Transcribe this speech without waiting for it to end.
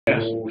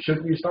So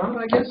should we start,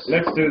 I guess?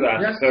 Let's do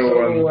that.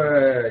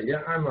 Yeah,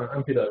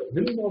 I'm Peter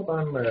Willenborg.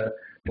 I'm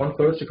one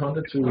third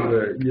seconded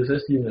to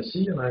ESS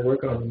DMSC, and I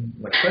work on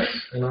McStas.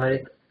 And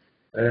I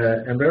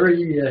am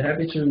very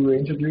happy to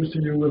introduce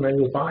to you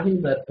Emmanuel Farhi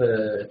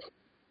that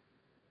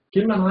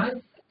Kim and I,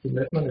 Kim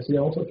Lefman is here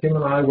also, Kim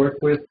and I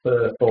worked with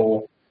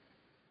for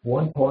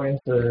more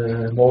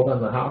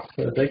than a half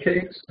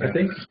decades, I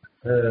think,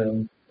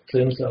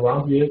 since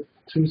around year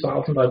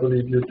 2000, I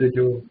believe you did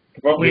your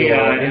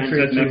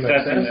entered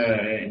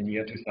McStas in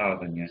year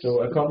 2000, yes.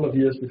 So a couple of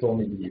years before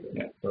me even.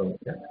 Yeah. So,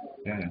 yeah.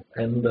 Yeah.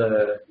 And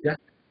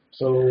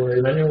so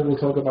Emmanuel will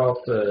talk about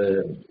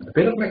a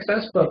bit of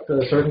McStas, but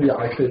certainly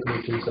iFit,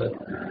 which is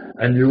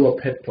a newer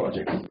pet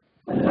project.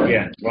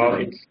 Yeah, well,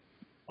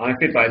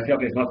 iFit by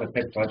itself is not a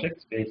pet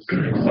project. It's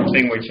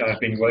something which I've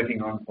been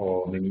working on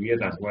for many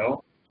years as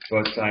well,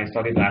 but I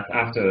started that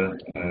after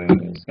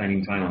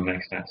spending time on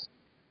McStas.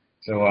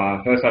 So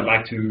first I'd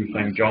like to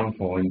thank John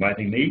for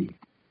inviting me.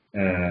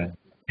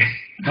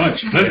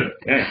 It's a pleasure.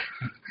 Yeah.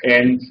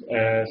 And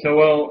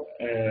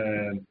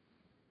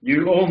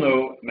you all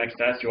know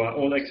McStas, you are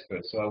all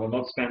experts, so I will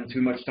not spend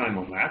too much time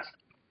on that.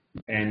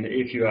 And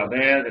if you are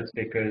there, that's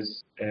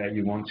because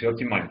you want to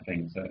optimize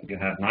things. You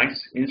have nice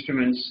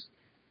instruments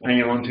and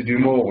you want to do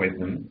more with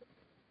them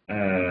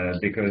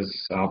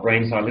because our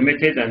brains are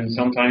limited, and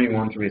sometimes you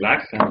want to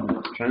relax and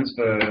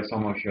transfer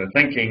some of your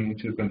thinking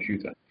to a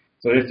computer.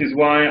 So this is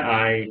why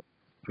I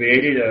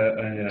created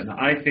an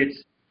iFit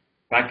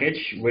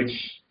package which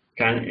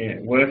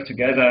can work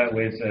together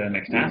with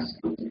McStas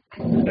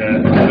in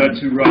order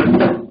to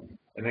run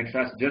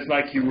McStas just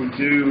like you would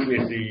do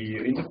with the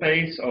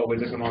interface or with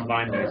the command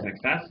line with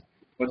McStas,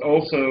 but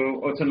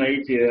also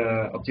automate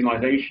the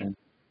optimization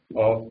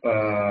of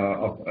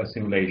a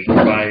simulation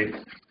by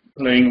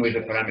playing with the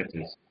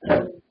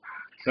parameters.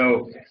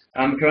 So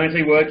I'm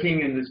currently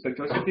working in the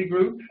spectroscopy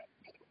group,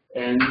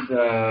 and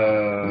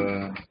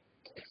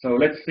so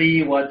let's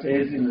see what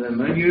is in the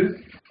menu.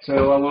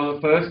 So I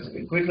will first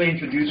quickly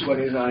introduce what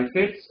is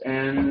iFit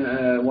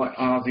and what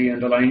are the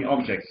underlying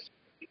objects,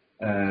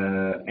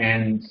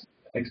 and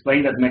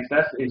explain that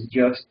McStas is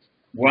just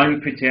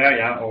one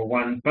criteria or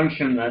one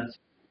function that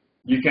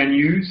you can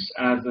use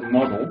as a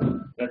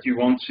model that you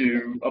want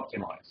to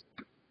optimize.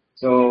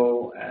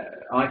 So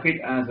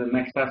iFit has a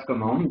McStas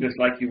command, just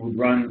like you would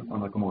run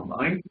on a command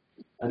line,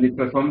 and it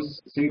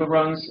performs single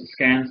runs,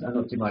 scans, and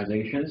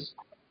optimizations.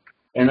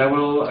 And I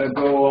will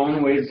go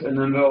on with a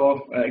number of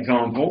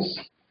examples.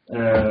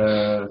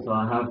 So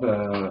I have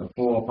 4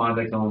 or 5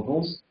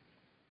 examples.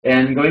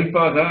 And going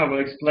further, I will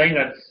explain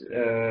that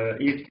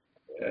if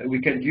we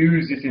can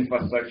use this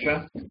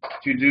infrastructure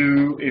to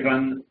do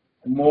even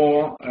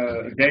more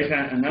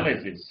data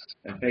analysis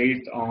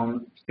based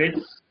on fits,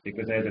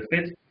 because there's a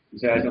fit,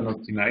 there's an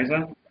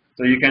optimizer.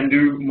 So you can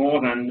do more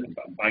than,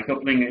 by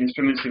coupling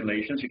instrument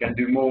simulations, you can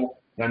do more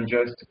than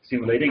just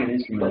simulating an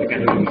instrument. You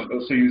can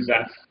also use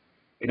that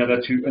in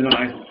order to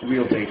analyze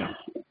real data.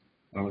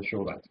 I will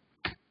show that.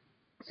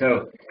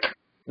 So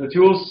the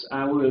tools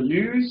I will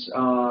use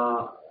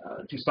are,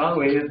 to start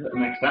with,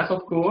 McStas,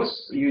 of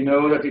course. You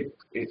know that it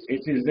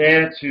is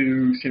there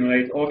to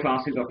simulate all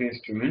classes of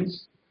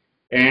instruments,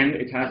 and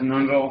it has a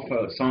number of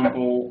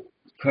sample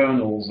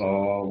kernels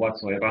or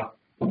whatsoever,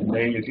 and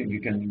then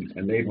you can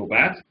label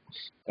that.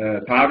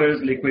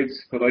 Powders,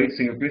 liquids, colloids,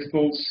 single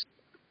crystals.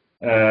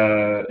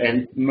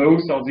 And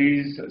most of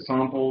these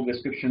sample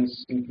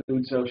descriptions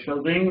include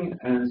self-shielding,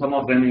 and some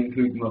of them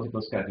include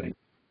multiple scattering.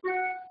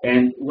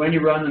 And when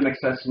you run a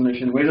McStas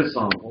simulation with a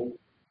sample,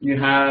 you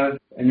have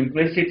an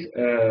implicit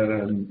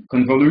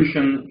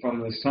convolution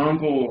from the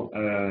sample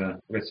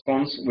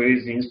response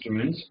with the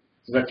instrument,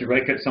 so that you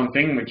record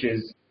something which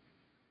is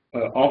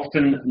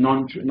often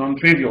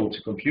non-trivial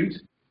to compute,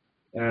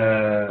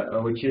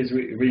 which is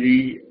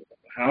really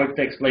how it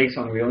takes place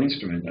on a real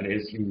instrument. That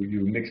is,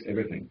 you mix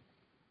everything.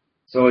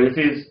 So this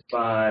is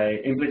by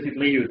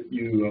implicitly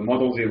you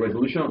model the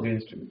resolution of the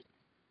instrument.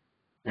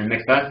 And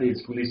McStas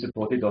is fully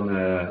supported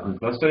on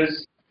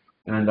clusters,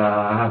 and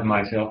I have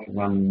myself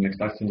run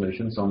McStas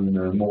simulations on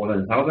more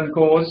than 1,000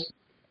 cores.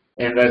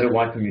 And there's a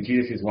wide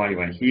community. This is why you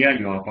are here.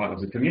 You are part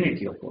of the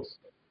community, of course.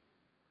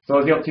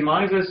 So the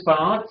optimizers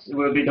part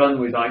will be done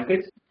with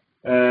iFit.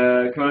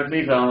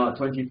 Currently, there are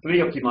 23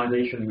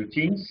 optimization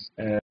routines.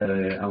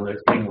 I will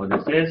explain what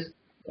this is.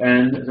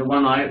 And the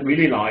one I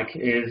really like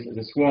is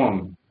the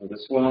swarm. The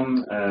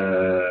swarm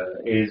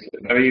is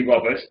very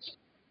robust.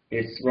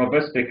 It's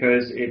robust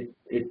because it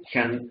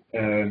can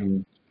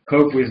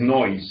cope with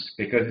noise,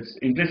 because it's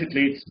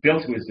implicitly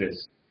built with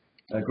this.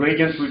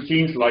 Gradient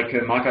routines like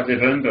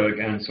Markov-Levenberg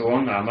and so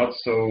on are not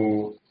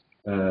so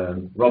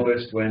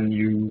robust when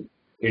you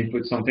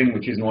input something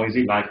which is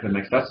noisy like the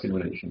McStas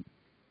simulation.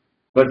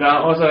 But there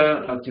are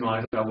other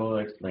optimizers I will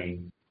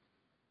explain.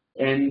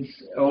 And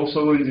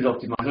also in these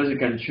optimizers, you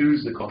can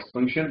choose the cost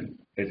function.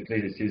 Basically,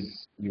 this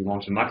is, you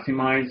want to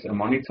maximize a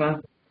monitor,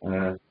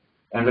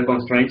 and the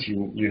constraints,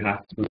 you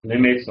have to put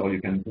limits, or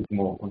you can put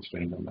more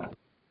constraints on that.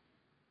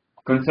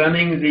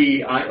 Concerning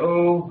the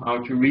I/O,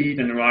 how to read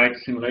and write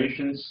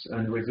simulations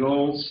and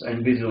results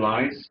and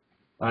visualize,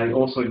 I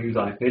also use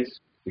iFit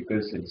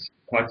because it's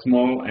quite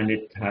small and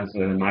it has a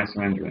nice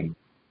rendering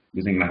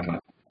using MATLAB.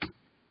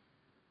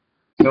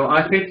 So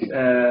iFit,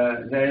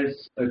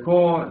 there's a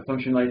core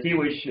functionality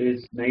which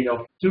is made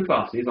of two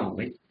classes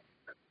only.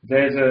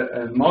 There's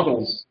a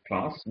models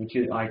class, which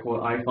is I call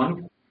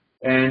iFunc,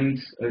 and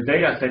a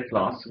dataset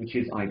class, which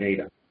is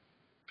iData.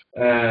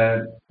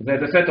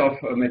 There's a set of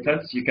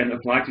methods you can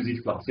apply to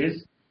these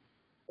classes,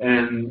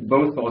 and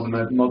both for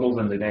the models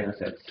and the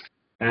datasets.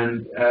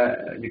 And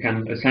you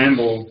can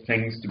assemble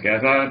things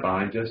together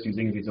by just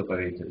using these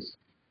operators.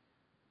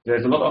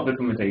 There's a lot of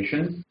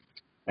documentation,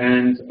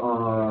 and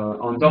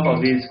on top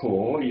of this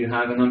core, you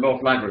have a number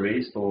of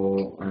libraries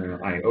for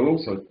I/O,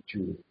 so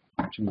to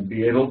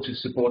be able to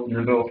support a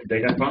number of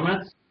data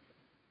formats,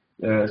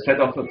 a set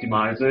of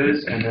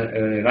optimizers, and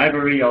a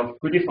library of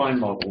predefined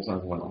models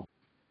as well.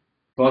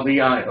 For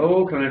the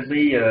I/O,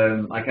 currently,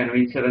 I can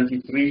read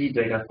 73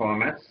 data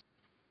formats.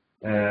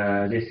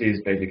 This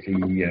is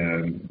basically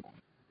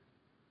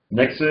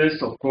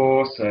Nexus, of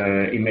course,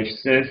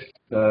 ImageSIF,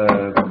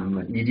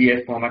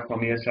 EDF format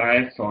from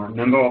ESRF,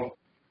 so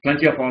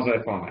plenty of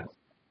other formats.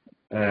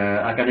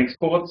 I can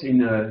export in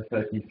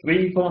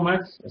 34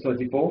 formats.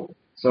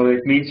 So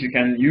it means you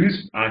can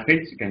use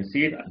iFit, you can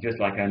see it just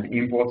like an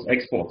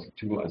import-export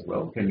tool as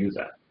well, you can use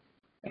that.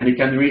 And it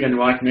can read and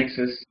write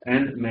Nexus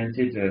and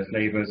minted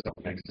flavors of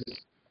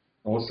Nexus,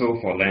 also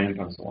for length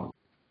and so on.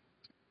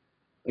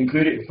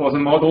 Included for the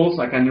models,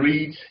 I can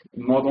read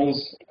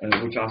models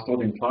which are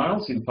stored in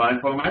files, in file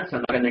formats,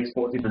 and I can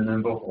export in a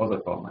number of other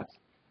formats.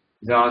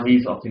 There are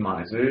these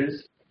optimizers,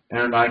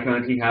 and I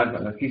currently have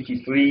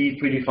 53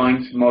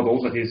 predefined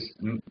models, that is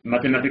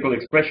mathematical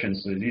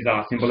expressions. So these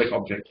are symbolic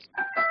objects.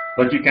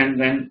 But you can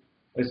then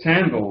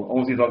assemble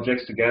all these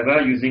objects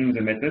together using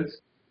the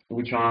methods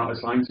which are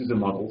assigned to the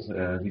models,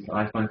 these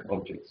iFunc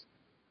objects.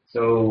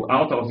 So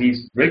out of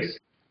these bricks,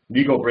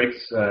 legal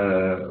bricks,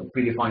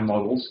 predefined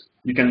models,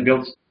 you can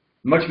build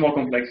much more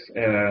complex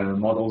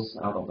models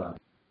out of that.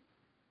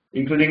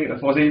 Including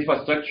for the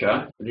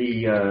infrastructure,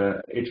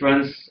 it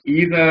runs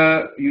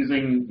either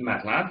using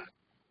MATLAB,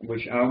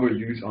 which I will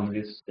use on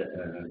this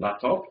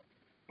laptop,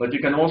 but you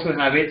can also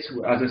have it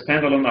as a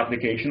standalone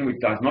application which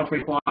does not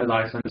require a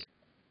license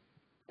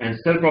and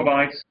still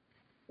provides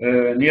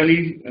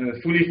nearly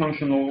fully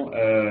functional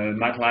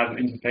MATLAB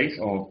interface,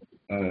 or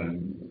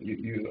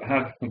you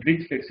have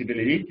complete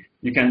flexibility.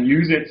 You can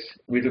use it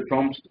with a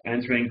prompt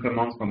entering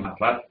commands from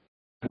MATLAB,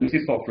 and this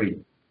is for free.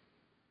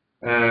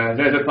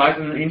 There's a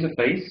Python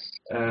interface,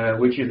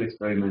 which is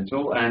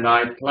experimental, and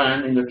I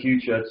plan in the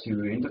future to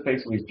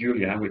interface with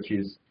Julia, which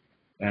is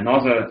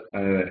another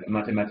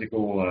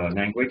mathematical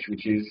language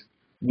which is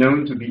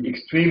known to be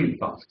extremely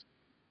fast.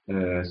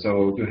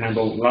 So to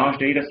handle large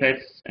data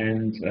sets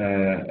and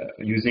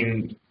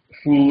using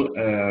full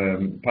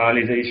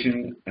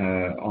parallelization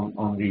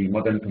on the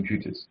modern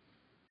computers.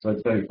 So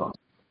it's very fast.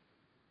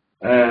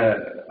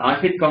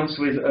 iFit comes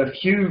with a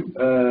few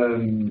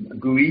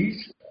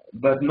GUIs,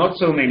 but not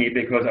so many,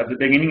 because at the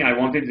beginning I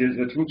wanted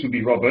the tool to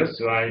be robust,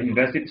 so I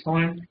invested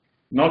time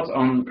not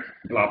on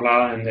blah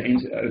blah and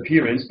the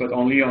appearance, but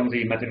only on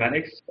the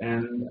mathematics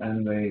and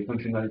the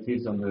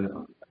functionalities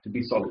to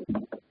be solid.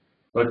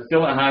 But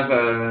still, I have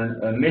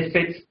a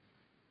MFIT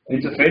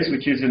interface,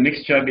 which is a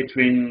mixture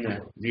between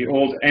the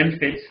old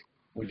MFIT,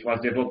 which was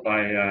developed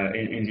by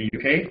in the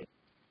UK,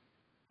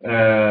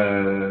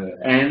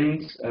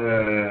 and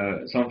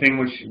something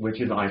which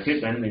is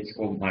iFit, and it's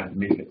called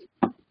MFIT.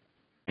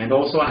 And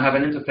also, I have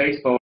an interface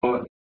for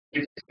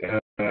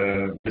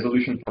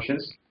resolution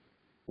functions,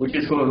 which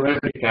is called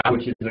ResLibCal,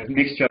 which is a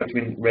mixture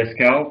between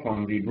ResCal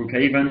from the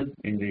Brookhaven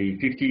in the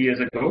 50 years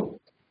ago,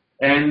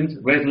 and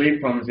ResLib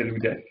from the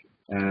LUDEF.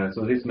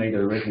 So this made a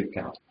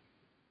ResLibCal.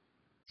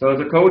 So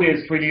the code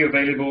is freely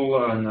available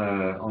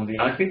on the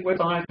iFit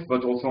website,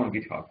 but also on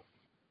GitHub.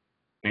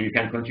 And you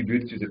can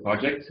contribute to the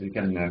project. You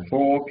can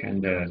fork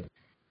and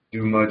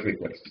do merge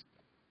requests,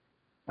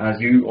 as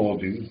you all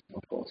do,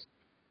 of course.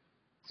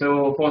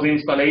 So for the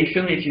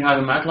installation, if you have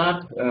a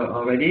MATLAB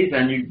already,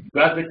 then you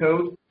grab the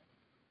code,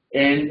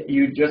 and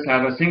you just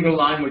have a single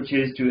line, which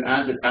is to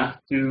add the path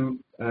to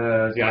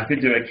the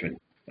iFit directory.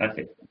 That's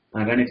it.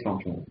 And then it's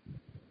functional.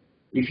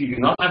 If you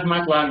do not have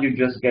MATLAB, you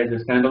just get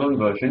the standalone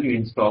version. You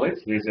install it.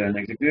 There's an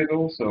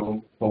executable.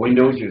 So for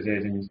Windows, there's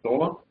an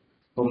installer.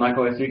 For Mac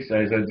OS X,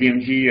 there's a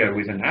DMG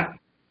with an app.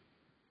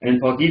 And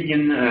for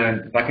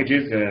Debian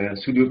packages,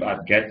 sudo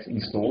apt-get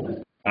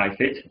install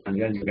iFit, and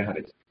then you have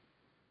it.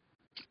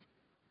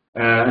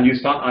 And you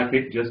start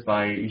iFit just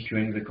by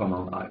issuing the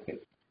command iFit.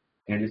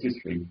 And this is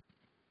free.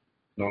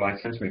 No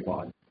license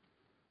required.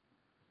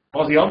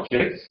 For the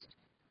objects,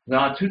 there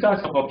are two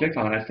types of objects,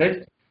 as I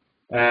said.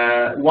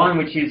 One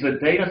which is a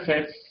data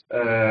set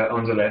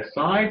on the left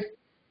side,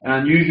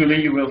 and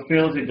usually you will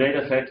fill the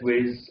data set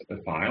with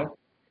a file,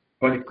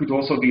 but it could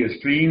also be a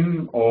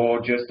stream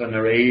or just an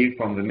array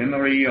from the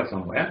memory or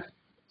somewhere.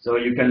 So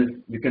you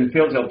can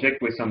fill the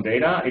object with some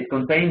data. It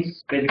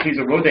contains basically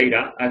the raw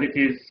data as it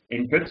is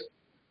input,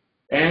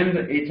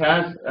 And it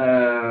has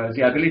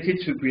the ability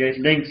to create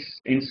links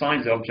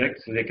inside the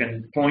object, so they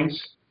can point,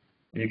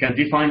 you can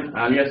define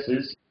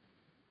aliases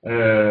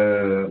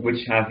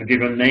which have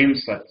given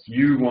names that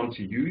you want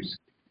to use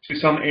to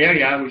some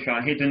area which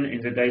are hidden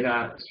in the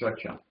data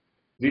structure.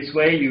 This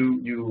way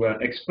you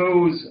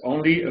expose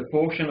only a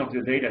portion of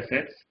the data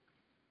set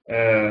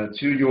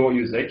to your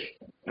usage,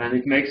 and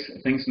it makes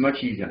things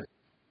much easier.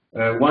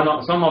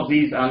 Some of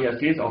these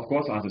aliases, of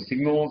course, are the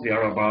signals, the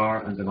error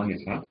bar, and the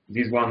monitor.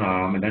 These ones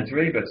are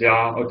mandatory, but they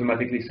are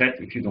automatically set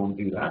if you don't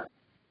do that.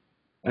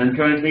 And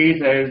currently,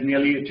 there is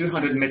nearly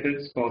 200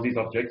 methods for these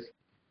objects.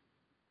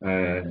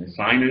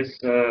 Sinus,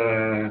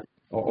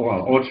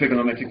 all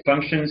trigonometric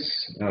functions,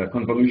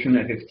 convolution,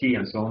 FFT,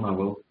 and so on. I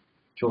will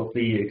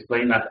shortly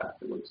explain that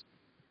afterwards.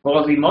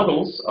 For the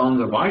models on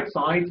the right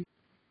side,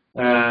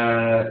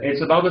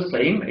 it's about the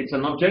same. It's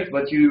an object,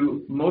 but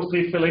you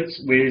mostly fill it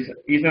with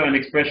either an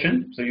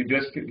expression. So you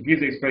just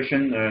give the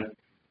expression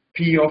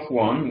P of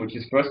 1, which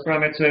is first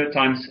parameter,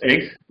 times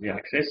x, the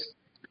axis,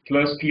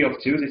 plus P of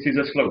 2. This is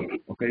a slope.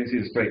 Okay, this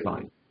is a straight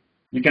line.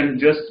 You can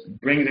just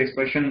bring the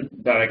expression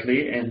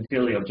directly and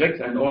fill the object,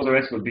 and all the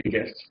rest will be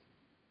guessed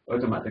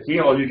automatically.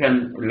 Or you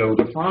can load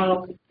a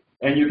file,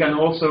 and you can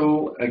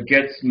also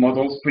get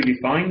models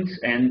predefined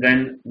and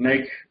then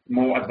make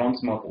more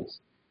advanced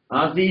models.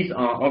 As these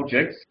are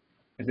objects,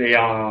 they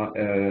are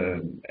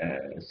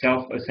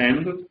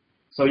self-assembled,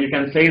 so you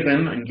can save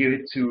them and give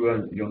it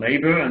to your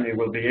neighbor, and they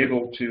will be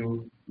able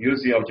to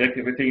use the object.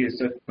 Everything is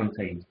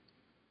self-contained.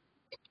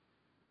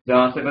 There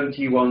are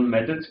 71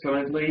 methods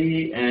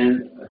currently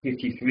and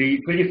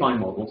 53 predefined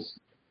models.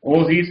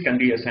 All these can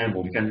be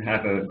assembled. You can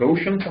have a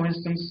Gaussian, for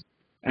instance,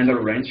 and a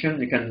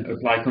Lorentzian. You can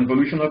apply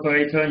convolution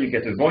operator, you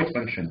get a void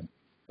function.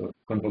 So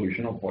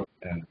convolution of void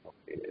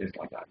is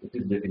like that. This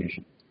is the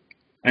definition.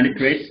 And it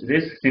creates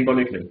this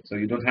symbolically. So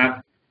you don't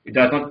have, it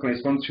does not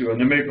correspond to a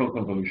numerical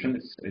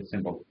convolution, it's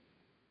simple.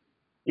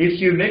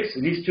 If you mix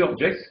these two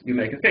objects, you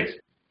make a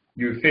fit.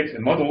 You fit a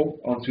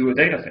model onto a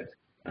data set.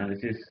 And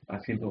this is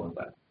as simple as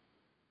that.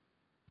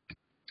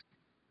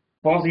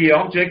 For the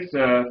objects,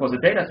 for the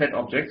data set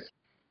objects,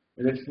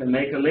 let's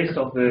make a list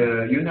of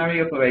the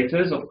unary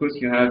operators. Of course,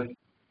 you have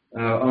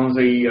on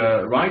the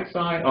right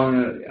side,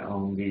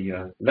 on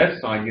the left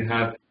side, you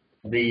have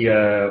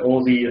the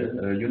all the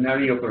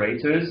unary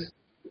operators,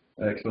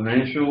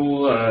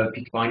 exponential,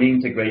 peak finding,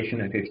 integration,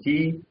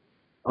 FFT.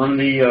 On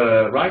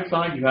the right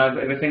side, you have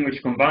everything which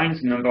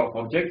combines a number of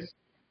objects,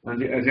 and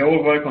they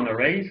all work on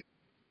arrays.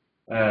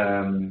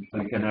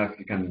 So you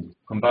can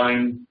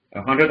combine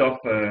 100 of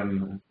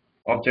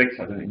objects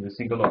in a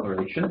single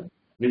operation.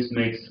 This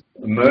makes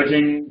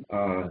merging,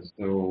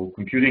 so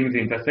computing the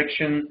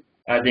intersection,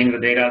 adding the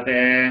data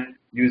there,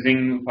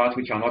 using parts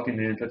which are not in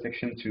the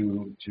intersection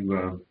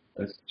to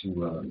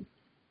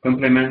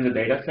complement the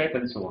data set,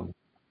 and so on.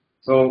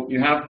 So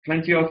you have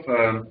plenty of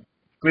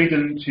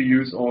freedom to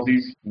use all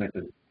these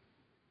methods.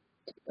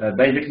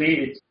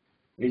 Basically,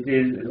 it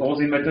is all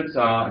the methods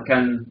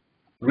can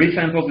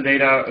resample the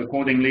data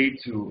accordingly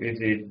to if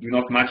they do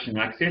not match an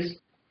axis.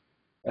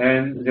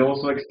 And they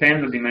also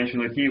extend the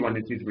dimensionality when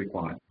it is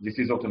required. This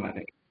is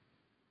automatic.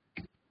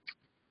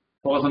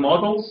 For the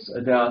models,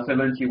 there are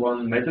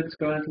 71 methods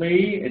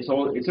currently. It's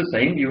the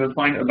same. You will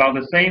find about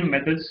the same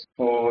methods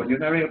for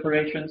unary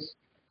operations,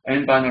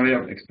 and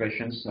binary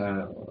expressions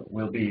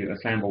will be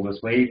assembled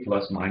this way,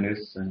 plus,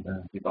 minus, and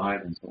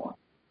divide, and so on.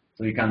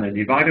 So you can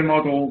divide a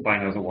model by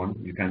another one.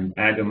 You can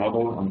add a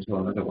model onto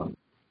another one.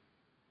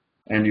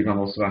 And you can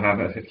also have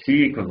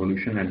FFT,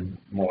 convolution, and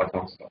more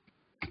advanced stuff.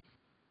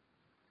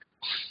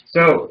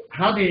 So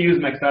how do you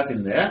use McStas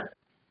in there?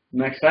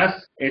 McStas,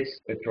 it's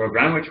a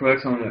program which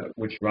works on,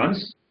 which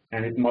runs,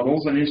 and it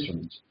models an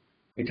instrument.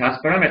 It has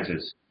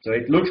parameters, so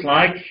it looks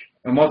like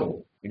a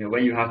model. In a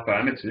way, you have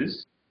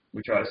parameters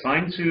which are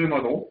assigned to a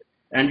model,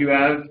 and you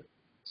have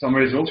some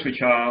results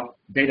which are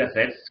data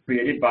sets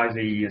created by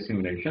the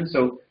simulation.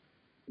 So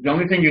the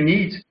only thing you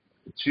need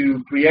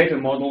to create a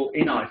model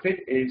in iFit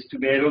is to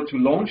be able to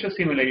launch a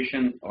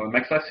simulation or a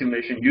McStas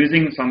simulation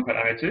using some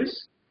parameters.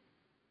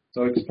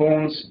 So it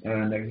spawns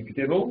an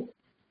executable,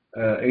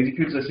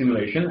 executes the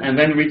simulation, and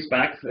then reads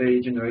back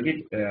the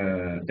generated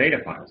data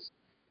files.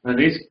 And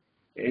this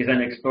is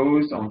then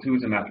exposed onto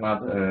the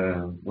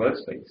MATLAB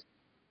workspace.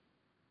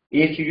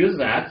 If you use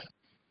that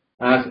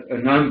as a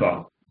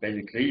number,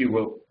 basically, you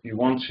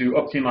want to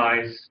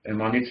optimize a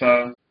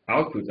monitor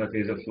output, that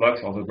is a flux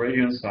or the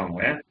gradient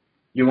somewhere.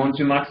 You want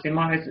to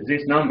maximize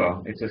this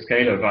number. It's a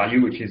scalar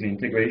value, which is the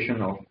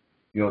integration of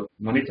your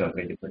monitor,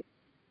 basically.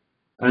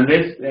 And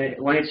this,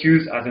 when it's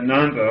used as a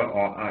number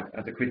or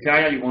as a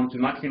criteria you want to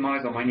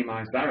maximize or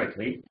minimize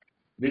directly,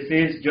 this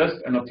is just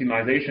an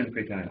optimization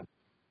criteria.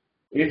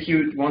 If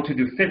you want to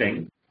do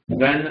fitting,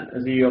 then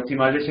the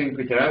optimization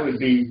criteria will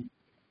be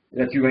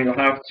that you will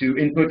have to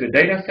input a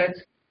data set,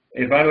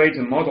 evaluate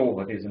a model,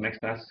 that is a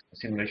McStas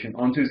simulation,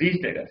 onto these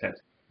data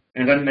sets,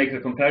 and then make a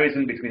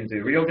comparison between the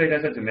real data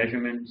set, the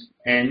measurement,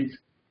 and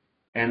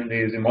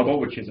the model,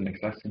 which is a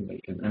McStas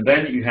simulation. And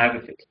then you have a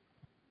fit.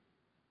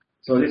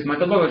 So this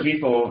methodology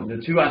for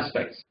the two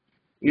aspects,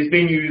 It's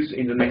being used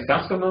in the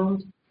McStas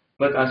command,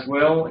 but as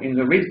well in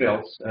the read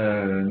belt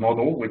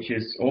model, which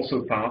is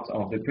also part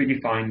of the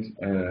predefined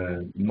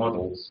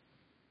models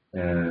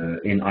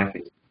in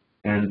iFit,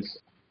 and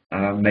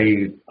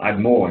may add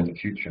more in the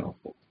future, of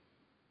course.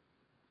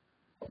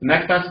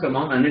 McStas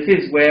command, and this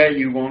is where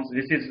you want,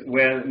 this is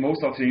where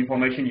most of the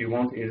information you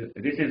want is,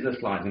 this is the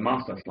slide, the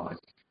master slide.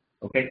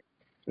 Okay?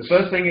 The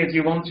first thing is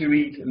you want to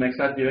read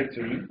McStas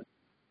directory.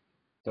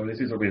 So this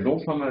is a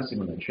result from a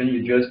simulation.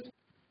 You just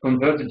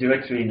convert the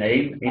directory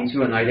name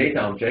into an iData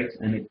object,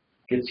 and it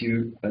gets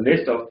you a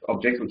list of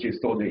objects which is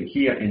stored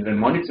here in the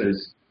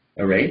monitors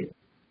array,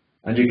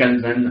 and you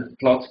can then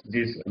plot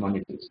these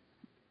monitors.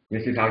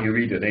 This is how you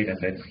read a data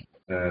set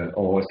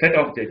or a set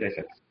of data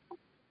sets.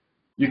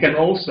 You can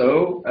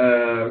also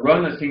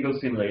run a single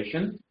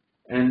simulation,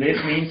 and this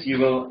means you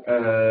will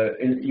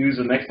use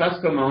a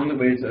McStas command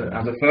with,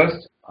 as a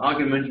first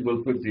argument, you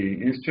will put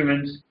the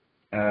instrument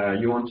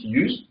you want to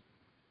use,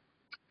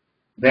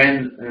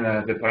 then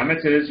the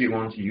parameters you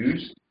want to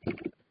use,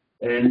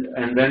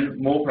 and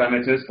then more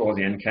parameters for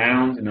the end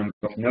count, the number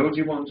of nodes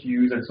you want to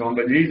use, and so on.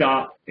 But these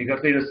are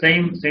exactly the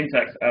same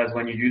syntax as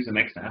when you use the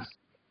McStas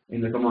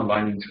in the command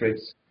line in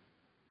scripts,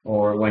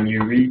 or when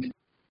you read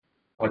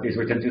what is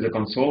written to the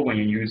console when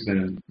you use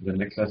the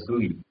McStas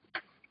GUI.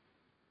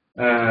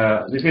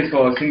 This is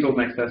for a single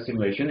McStas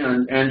simulation,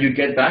 and you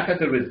get back at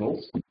the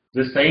results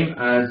the same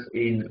as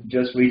in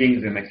just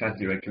reading the McStas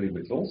directory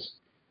results.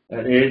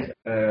 That is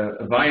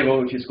a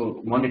variable which is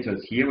called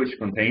monitors here, which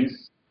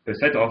contains the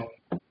set of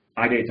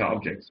iData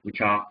objects,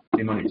 which are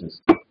the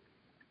monitors.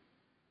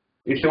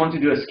 If you want to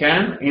do a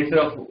scan, instead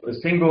of a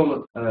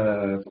single,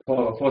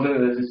 for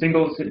the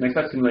single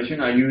McStas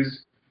simulation, I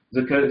use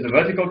the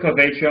vertical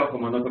curvature of a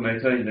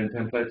monochromator in the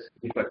template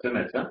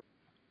diffractometer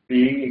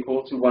being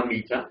equal to 1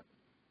 meter.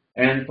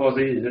 And for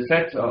the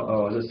set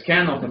or the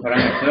scan of the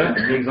parameter,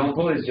 the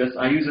example is just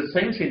I use the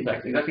same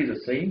syntax, exactly the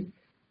same,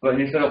 but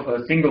instead of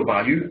a single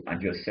value, I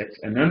just set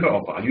a number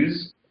of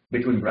values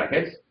between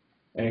brackets.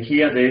 And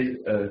here there's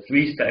a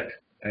three-step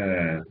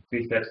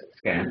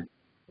scan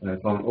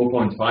from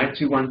 0.5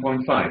 to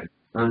 1.5.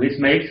 And this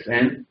makes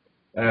then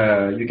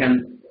you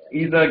can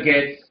either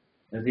get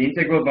the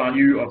integral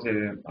value of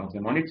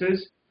the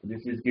monitors.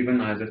 This is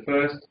given as the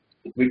first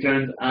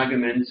returned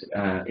argument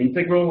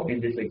integral in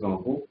this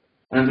example.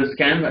 And the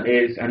scan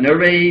is an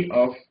array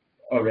of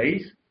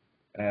arrays.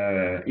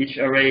 Each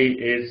array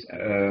is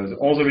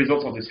all the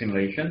results of the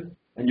simulation.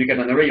 And you get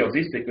an array of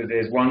this because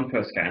there's one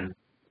per scan.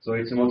 So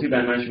it's a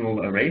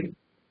multi-dimensional array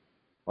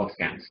of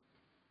scans.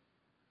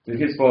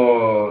 This is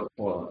for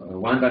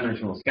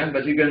one-dimensional scan,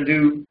 but you can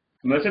do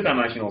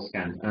multi-dimensional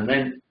scan. And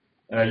then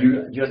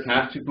you just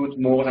have to put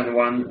more than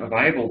one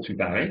variable to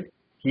vary.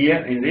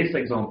 Here, in this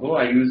example,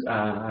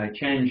 I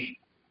change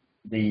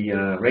the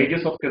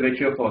radius of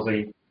curvature for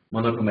the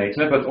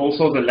monochromator, but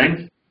also the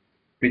length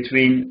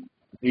between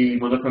the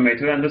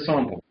monochromator and the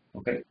sample,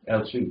 okay,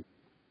 L2.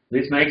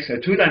 This makes a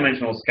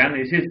two-dimensional scan.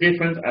 This is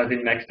different as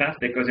in McStas,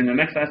 because in the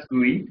McStas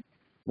GUI,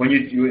 when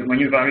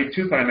you vary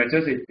two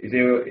parameters,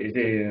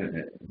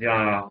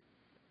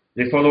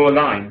 they follow a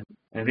line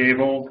and they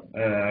evolve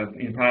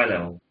in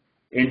parallel.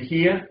 In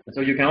here,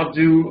 so you cannot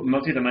do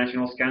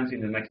multi-dimensional scans in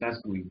the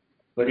McStas GUI,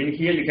 but in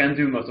here you can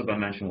do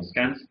multi-dimensional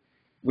scans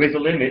with a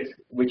limit,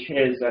 which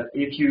is that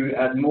if you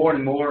add more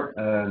and more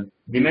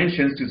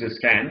dimensions to the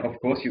scan, of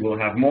course you will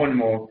have more and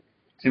more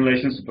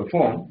simulations to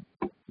perform,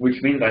 which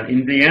means that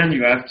in the end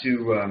you have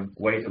to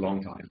wait a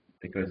long time,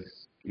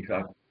 because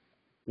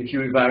if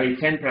you vary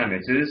 10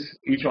 parameters,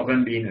 each of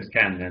them being a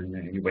scan,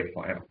 then you wait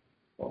forever.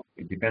 Well,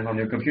 it depends on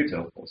your computer,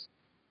 of course.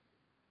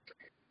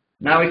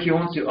 Now, if you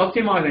want to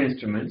optimize an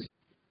instrument,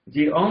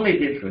 the only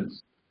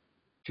difference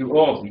to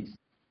all of these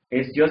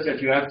is just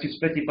that you have to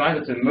specify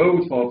that the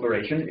mode for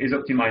operation is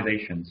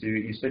optimization. So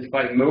you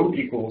specify mode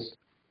equals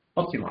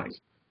optimize.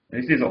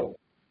 And this is all.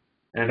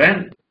 And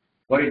then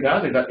what it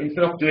does is that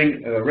instead of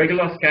doing a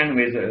regular scan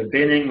with a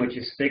binning which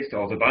is fixed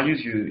or the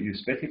values you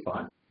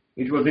specify,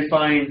 it will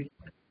define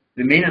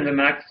the min and the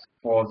max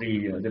for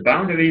the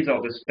boundaries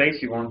of the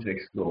space you want to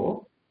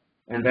explore.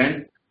 And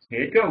then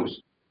here it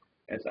goes.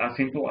 It's as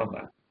simple as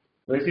that.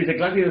 So this is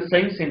exactly the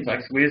same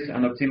syntax with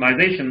an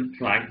optimization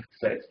flag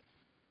set.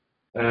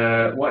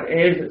 What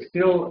is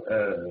still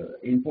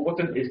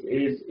important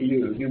is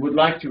you would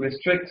like to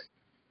restrict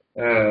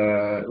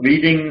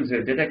reading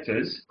the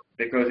detectors,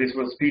 because this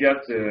will speed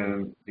up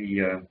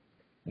the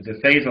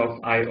phase of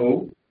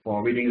I/O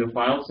for reading the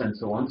files and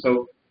so on.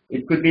 So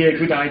it could be a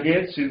good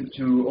idea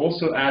to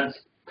also add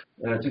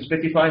to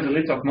specify the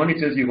list of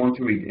monitors you want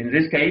to read. In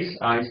this case,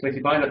 I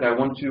specify that I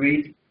want to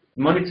read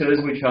monitors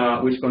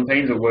which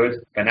contain the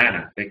word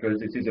banana,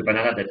 because this is a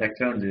banana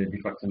detector in the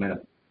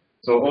diffractometer.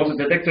 So all the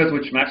detectors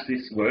which match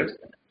this word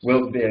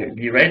will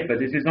be read, but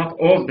this is not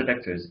all the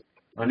detectors.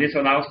 And this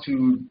allows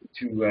to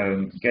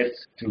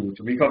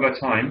recover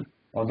time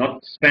or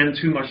not spend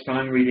too much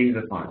time reading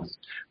the files.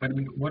 But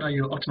what are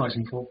you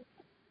optimizing for?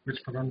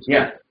 Which parameters?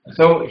 Yeah.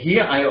 So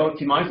here I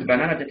optimize the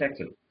banana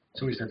detector.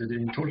 So is that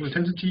in total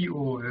intensity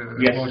or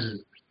yes? What is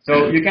it?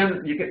 So you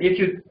can if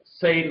you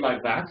say it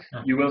like that,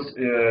 you will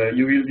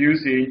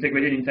use the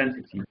integrated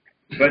intensity.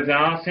 But there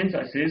are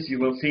syntaxes you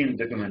will see in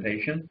the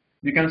documentation.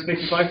 You can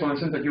specify, for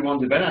instance, that you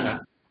want the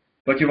banana,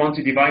 but you want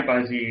to divide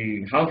by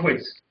the half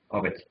width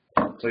of it.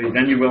 So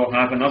then you will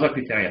have another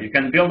criteria. You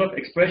can build up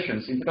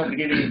expressions. Instead of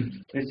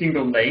giving a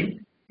single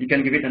name, you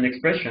can give it an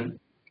expression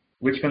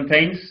which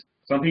contains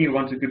something you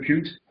want to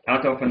compute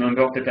out of a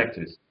number of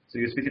detectors. So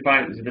you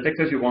specify the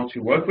detectors you want to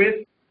work with,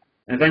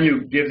 and then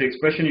you give the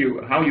expression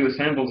how you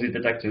assemble the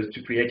detectors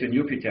to create a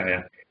new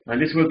criteria.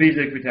 And this will be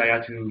the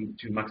criteria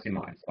to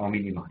maximize or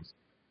minimize.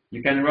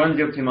 You can run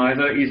the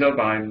optimizer either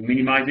by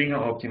minimizing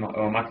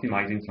or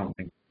maximizing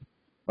something.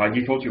 By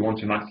default, you want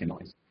to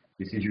maximize.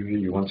 This is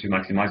usually you want to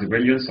maximize the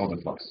brilliance or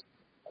the flux.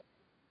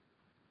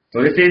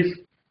 So this is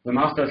the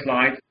master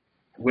slide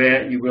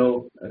where you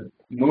will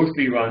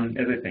mostly run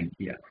everything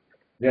here.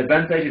 The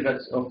advantage is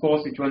that, of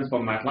course, it runs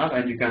from MATLAB,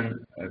 and you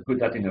can put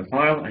that in a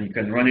file, and you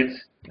can run it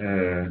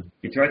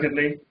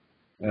iteratively,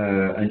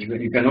 and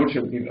you can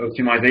also do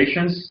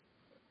optimizations,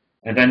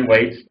 and then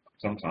wait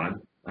some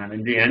time. And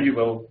in the end, you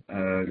will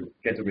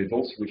get the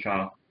results, which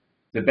are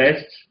the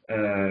best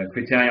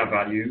criteria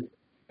value,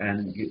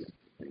 and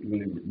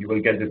you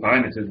will get the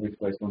parameters which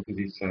correspond to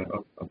this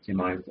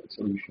optimized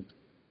solution.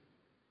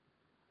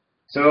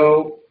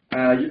 So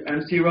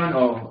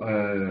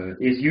MC-Run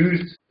is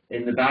used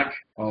in the back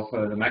of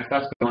the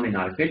McStas command in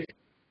iFit.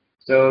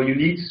 So you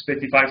need to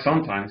specify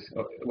sometimes,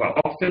 well,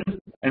 often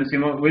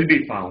MC-Run will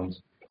be found.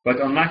 But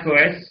on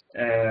macOS,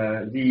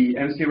 the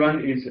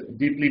MC-Run is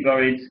deeply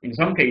buried, in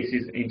some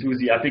cases, into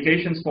the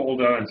applications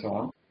folder and so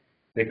on,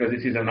 because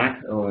this is a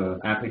Mac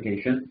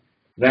application.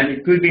 Then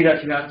it could be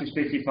that you have to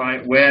specify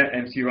where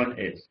MC-Run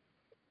is.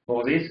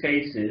 For these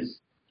cases,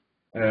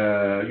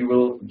 you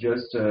will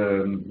just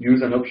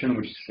use an option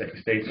which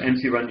states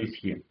MC-Run is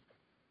here.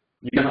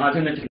 You can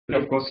alternatively,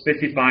 of course,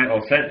 specify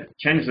or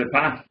change the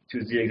path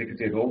to the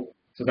executable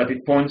so that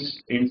it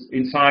points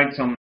inside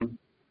some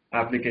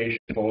application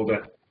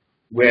folder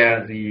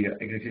where the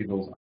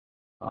executables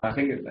are. I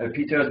think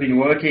Peter has been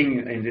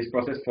working in this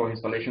process for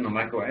installation on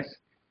macOS,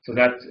 so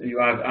that you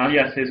have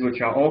aliases which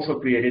are also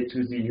created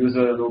to the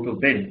user local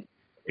bin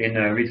in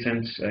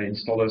recent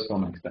installers for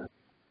McStas.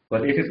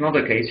 But if it's not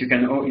the case, you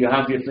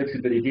have the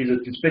flexibility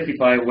to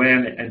specify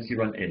where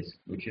MC-Run is,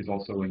 which is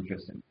also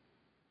interesting.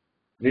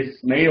 This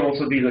may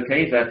also be the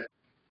case that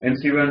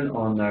MC-Run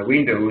on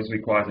Windows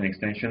requires an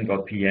extension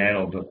 .pl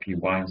or .py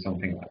and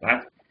something like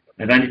that.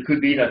 And then it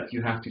could be that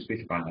you have to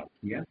specify that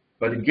here.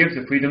 But it gives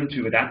the freedom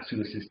to adapt to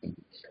the system.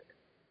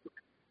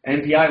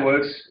 MPI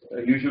works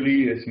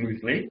usually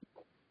smoothly.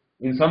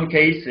 In some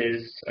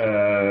cases,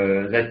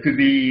 that could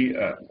be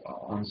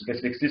on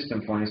specific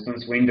system. For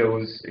instance,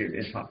 Windows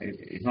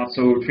is not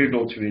so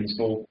trivial to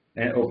install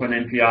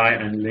OpenMPI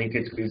and link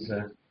it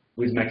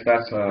with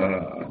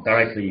McStas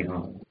directly.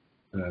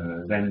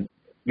 Then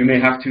you may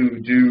have to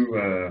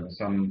do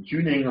some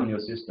tuning on your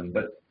system.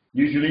 But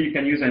usually you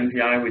can use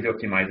MPI with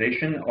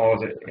optimization or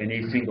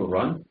any single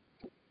run.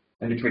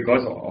 And it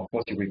requires, of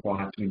course, you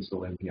have to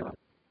install MPI.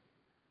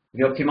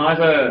 The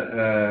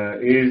optimizer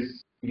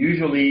is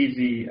usually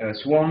the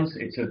swarms.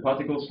 It's a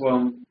particle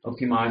swarm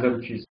optimizer,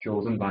 which is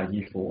chosen by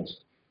default.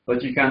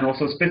 But you can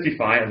also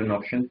specify as an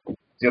option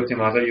the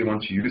optimizer you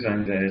want to use,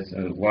 and there's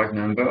a wide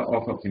number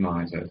of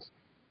optimizers.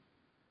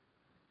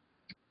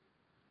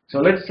 So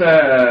let's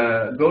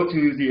go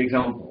to the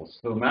examples.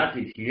 So Matt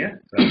is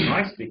here. That's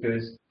nice,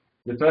 because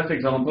the first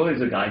example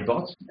is a guide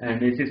bot, and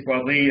this is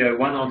probably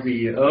one of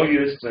the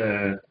earliest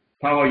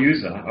power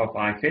user of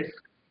iFit.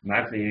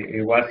 Matt,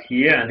 he was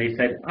here, and he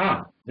said,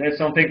 there's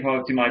something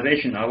for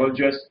optimization. I will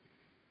just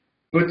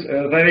put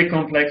a very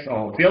complex,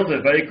 or build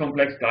a very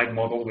complex guide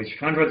model with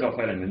hundreds of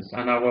elements,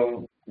 and I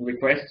will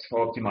request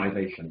for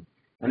optimization.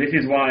 And this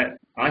is why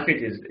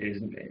iFit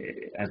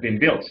has been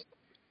built.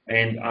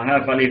 And I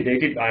have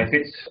validated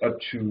iFit up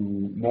to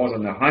more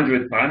than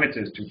 100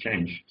 parameters to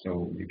change.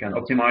 So you can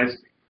optimize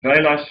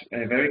very large,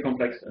 very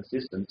complex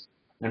systems,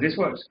 and this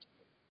works.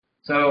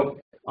 So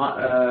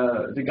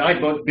the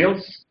guidebot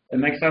builds a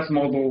McStas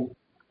model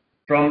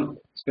from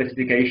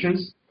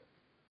specifications.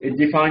 It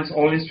defines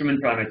all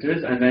instrument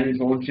parameters, and then it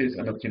launches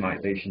an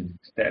optimization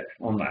step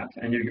on that.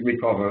 And you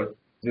recover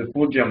the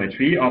full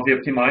geometry of the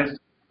optimized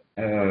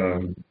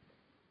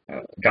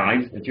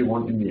guide that you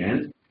want in the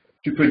end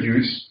to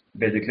produce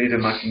basically the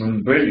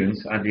maximum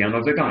brilliance at the end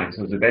of the guide.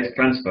 So the best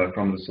transfer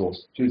from the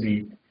source to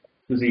the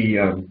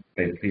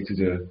basically to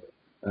the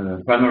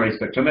primary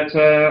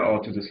spectrometer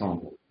or to the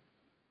sample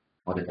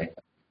or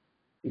detector.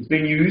 It's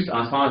been used,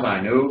 as far as I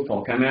know,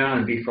 for camera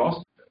and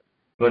Bifrost,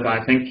 but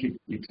I think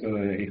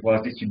it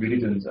was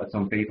distributed at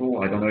some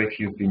people. I don't know if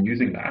you've been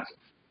using that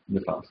in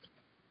the past.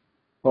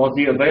 For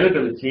the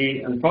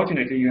availability,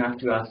 unfortunately, you have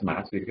to ask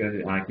Matt,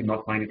 because I could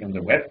not find it on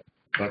the web.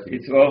 But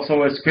it's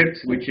also a script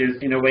which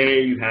is, in a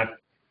way, you have,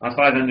 as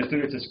far as I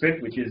understood, it's a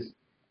script which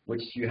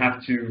you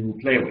have to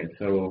play with.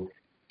 So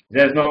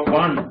there's not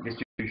one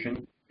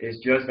distribution. It's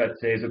just that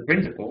there's a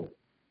principle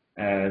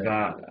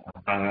that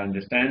I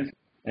understand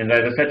And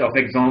there's a set of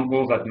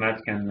examples that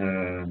Matt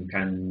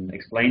can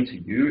explain to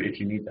you if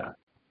you need that.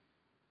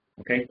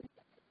 Okay.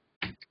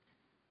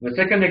 The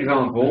second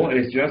example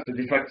is just a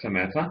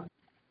diffractometer.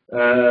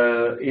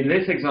 In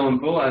this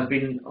example, I've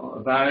been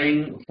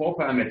varying 4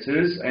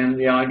 parameters, and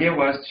the idea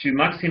was to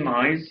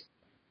maximize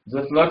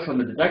the flux on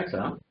the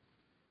detector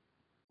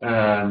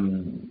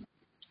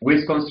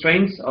with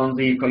constraints on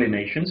the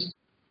collimations,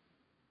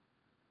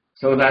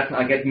 so that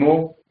I get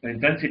more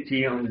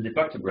intensity on the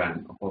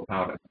diffractogram for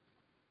powder.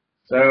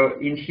 So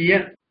in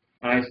here,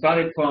 I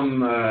started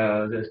from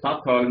the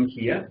start column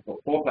here for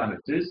 4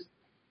 parameters.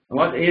 And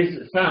what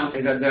is found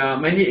is that there are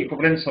many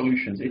equivalent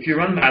solutions. If you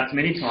run that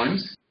many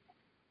times,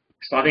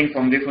 starting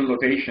from different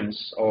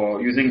locations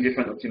or using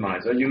different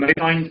optimizers, you may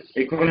find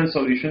equivalent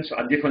solutions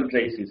at different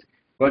places.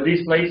 But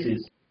these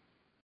places,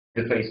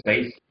 the phase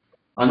space,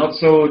 are not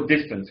so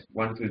distant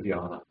one to the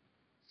other.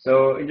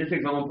 So in this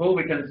example,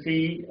 we can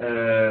see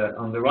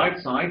on the right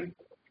side,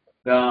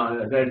 there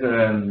are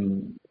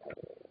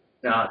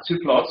 2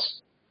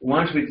 plots.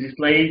 One which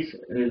displays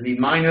the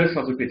minus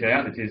of the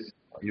criteria, that is,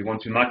 you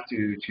want to map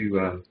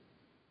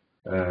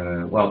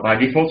well, by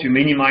default, you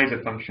minimize the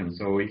function.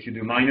 So if you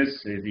do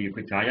minus the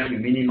criteria, you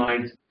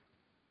minimize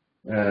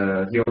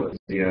the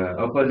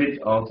opposite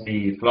of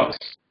the flux,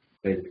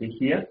 basically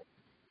here.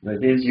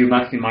 That is, you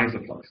maximize the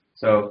flux.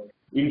 So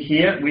in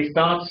here, we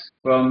start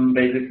from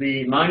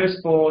basically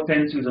 -4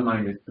 10 to the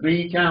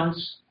 -3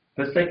 counts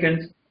per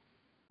second.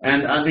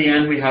 And at the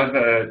end, we have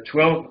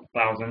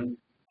 12,000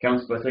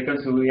 counts per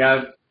second. So we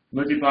have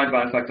multiplied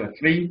by a factor of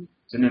 3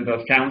 the number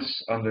of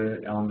counts on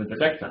the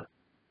detector.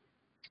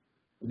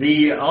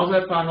 The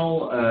other panel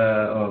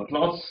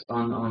plots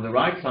on the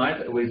right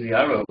side with the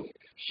arrow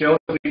show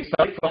we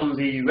start from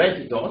the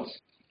red dot.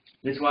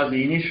 This was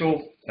the initial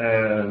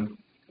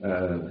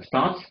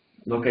start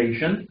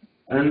location,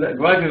 and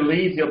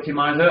gradually the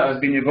optimizer has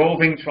been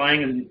evolving,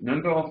 trying a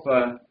number of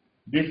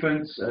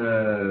different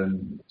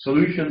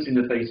solutions in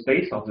the phase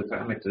space of the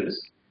parameters,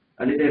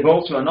 and it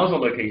evolved to another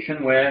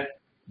location where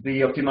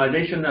the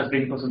optimization has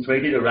been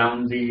concentrated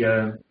around the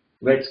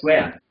red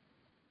square.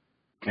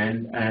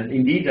 And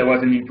indeed, there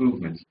was an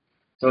improvement.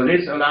 So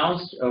this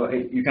allows,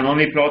 you can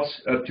only plot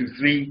up to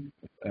 3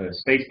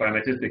 space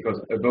parameters, because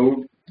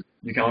above,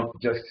 you cannot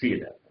just see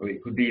it. So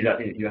it could be that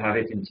you have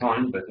it in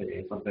time, but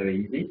it's not very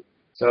easy.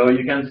 So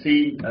you can see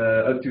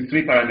up to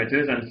 3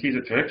 parameters and see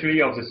the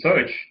trajectory of the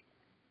search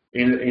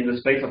in the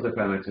space of the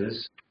parameters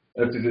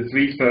up to the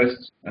 3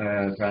 first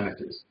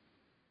parameters.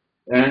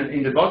 And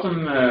in the bottom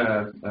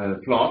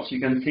plot, you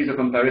can see the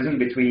comparison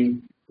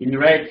between, in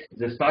red,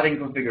 the starting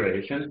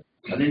configuration,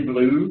 and in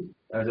blue,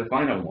 the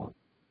final one.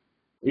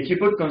 If you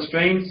put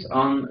constraints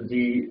on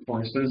the, for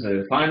instance,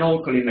 the final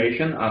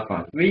collimation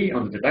alpha 3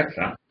 on the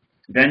detector,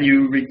 then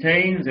you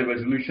retain the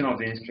resolution of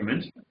the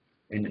instrument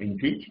in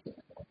peak.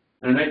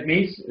 And that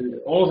means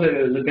all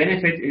the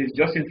benefit is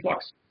just in flux.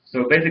 So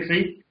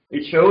basically,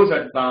 it shows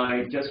that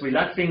by just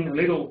relaxing a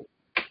little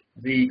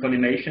the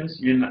collimations,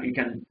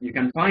 you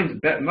can find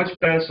much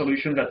better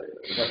solution than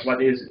what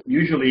is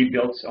usually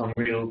built on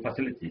real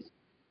facilities.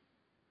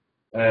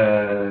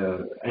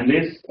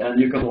 And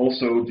you can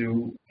also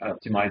do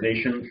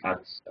optimization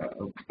at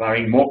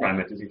varying more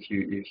parameters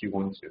if you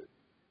want to.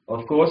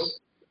 Of course,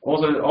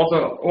 all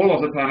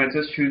of the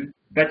parameters should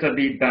better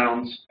be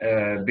bound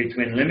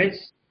between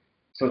limits,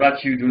 so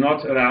that you do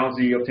not allow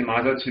the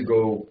optimizer to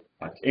go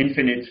at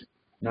infinite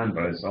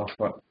numbers of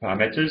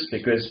parameters,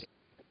 because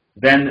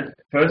then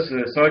first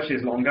the search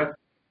is longer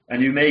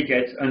and you may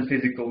get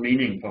unphysical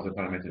meaning for the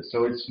parameters.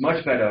 So it's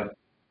much better,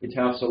 it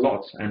helps a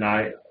lot, and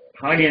I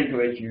highly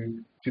encourage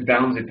you to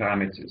bound the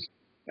parameters,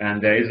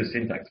 and there is a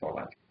syntax for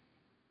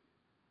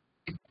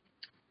that.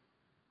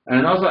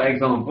 Another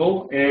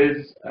example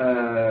is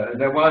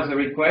there was a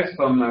request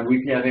from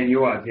Pierre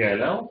Regnault at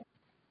DLL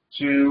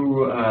to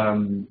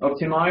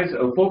optimize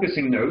a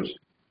focusing node.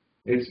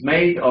 It's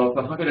made of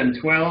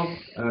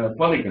 112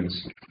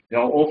 polygons. They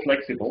are all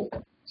flexible,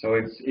 so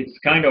it's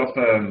kind of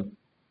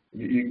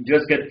you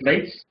just get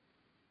plates,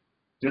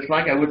 just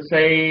like I would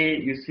say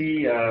you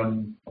see.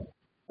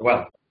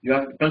 Well, you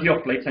have plenty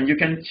of plates, and you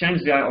can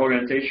change their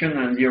orientation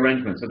and the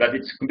arrangement so that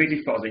it's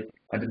completely fuzzy.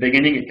 At the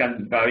beginning, it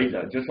can vary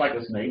just like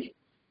a snake.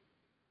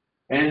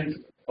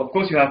 And of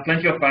course, you have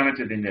plenty of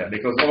parameters in there,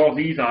 because all of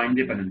these are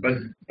independent. But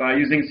by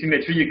using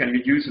symmetry, you can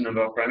reduce the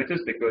number of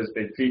parameters, because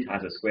basically it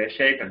has a square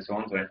shape and so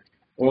on. So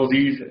all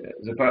these,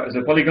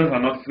 the polygons are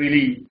not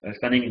freely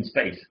standing in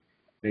space.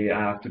 They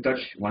have to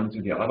touch one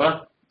to the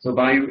other. So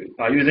by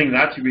using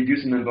that, you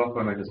reduce the number of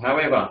parameters.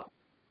 However,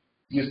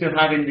 you still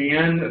have in the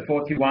end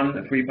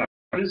 41 free parameters.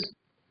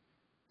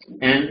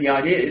 And the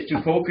idea is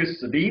to focus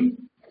the beam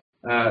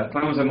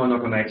from the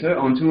monochromator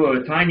onto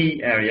a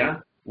tiny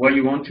area where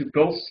you want to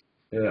pulse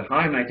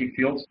high magnetic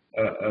field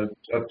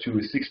up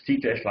to 60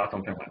 Tesla,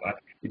 something like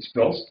that. It's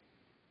pulsed.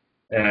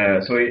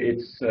 So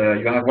it's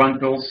you have one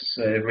pulse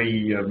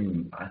every,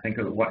 I think,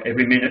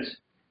 every minute,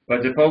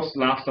 but the pulse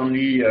lasts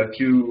only a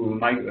few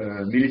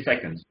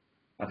milliseconds.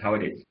 That's how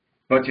it is.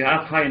 But you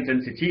have high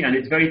intensity, and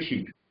it's very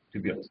cheap to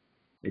build.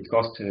 It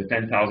costs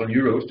 10,000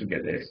 euros to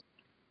get this.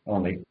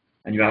 only,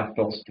 and you have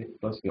plus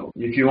field.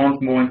 If you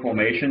want more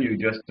information, you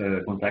just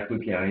contact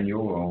with Pierre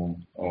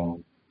or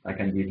I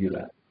can give you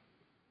that.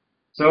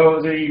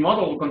 So the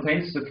model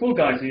contains the full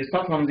guide. So you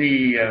start from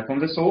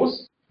the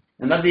source,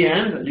 and at the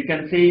end you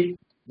can see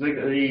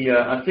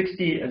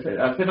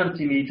at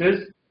 70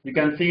 meters you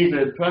can see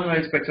the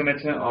primary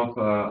spectrometer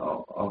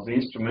of the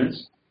instrument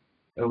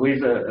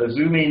with a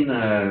zoom in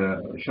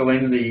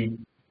showing the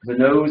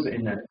nose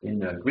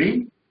in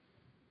green,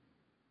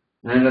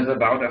 and there's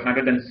about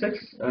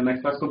 106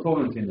 McStas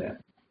components in there.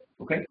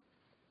 Okay,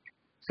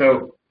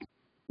 so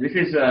this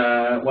is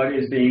what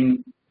is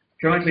being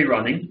currently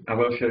running. I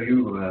will show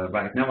you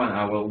right now, and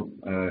I will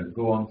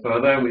go on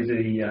further with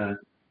the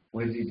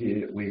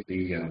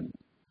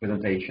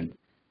presentation.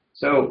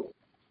 So,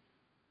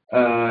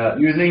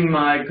 using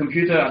my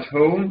computer at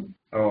home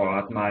or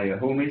at my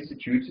home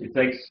institute, it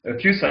takes a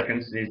few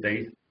seconds these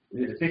days.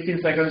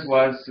 15 seconds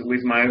was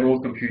with my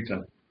old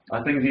computer.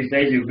 I think these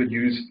days you could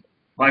use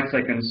 5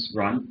 seconds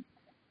run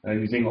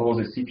using all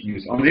the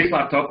CPUs. On this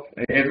laptop,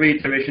 every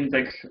iteration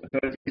takes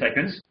 30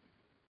 seconds.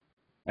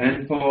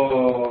 And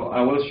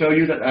I will show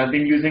you that I've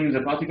been using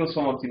the particle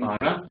swarm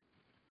optimizer,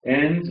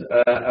 and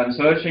I'm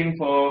searching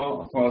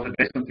for the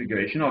best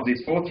configuration of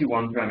these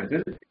 41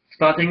 parameters,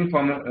 starting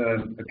from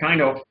a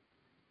kind of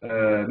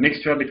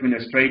mixture between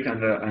a straight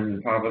and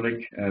a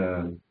parabolic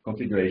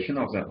configuration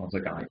of the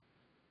guide.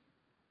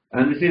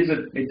 And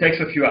it takes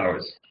a few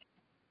hours.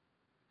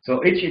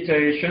 So each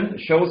iteration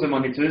shows the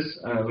monitor's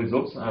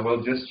results. I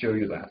will just show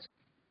you that.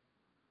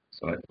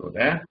 So let's go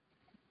there.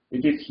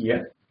 It is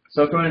here.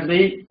 So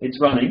currently it's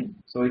running.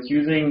 So it's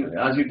using,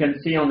 as you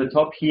can see on the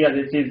top here,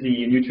 this is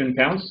the neutron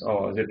counts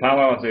or the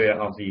power of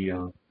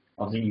the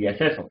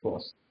ESS, of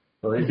course.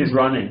 So this is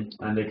running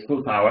and it's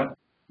full power.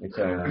 It's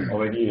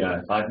already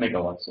a 5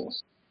 megawatt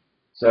source.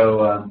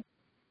 So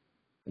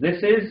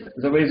this is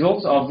the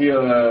results of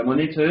the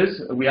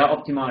monitors we are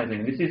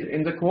optimizing. This is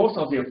in the course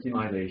of the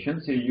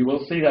optimization. So you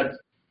will see that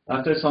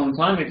after some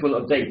time it will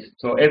update.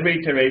 So every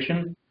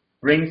iteration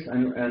brings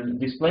and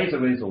displays the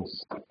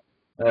results.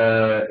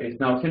 It's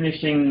now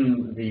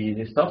finishing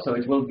the stuff, so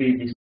it will be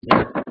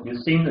displayed.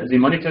 You've seen the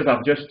monitors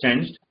have just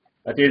changed.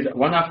 That is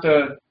one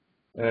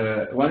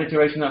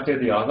iteration after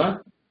the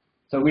other.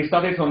 So we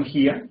started from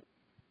here,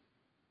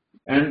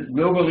 and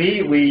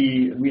globally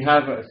we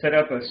have set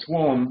up a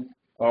swarm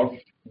of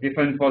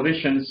different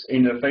positions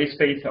in the phase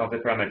space of the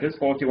parameters,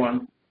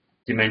 41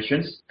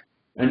 dimensions,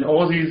 and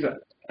all these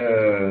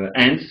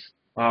ants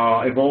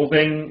are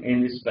evolving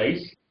in this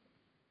space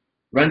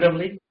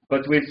randomly,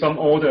 but with some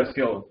order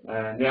still.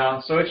 They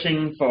are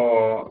searching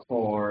for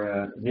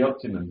the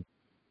optimum.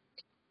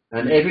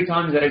 And every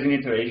time there is an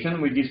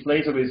iteration, we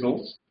display the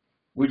results,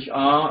 which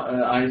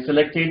are, I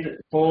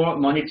selected 4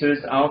 monitors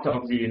out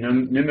of the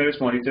numerous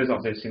monitors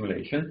of the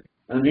simulation.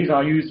 And these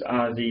are used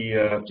as the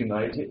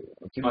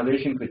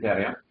optimization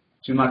criteria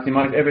to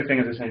maximize everything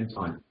at the same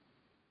time.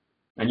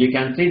 And you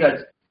can see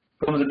that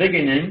from the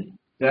beginning,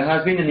 there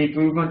has been an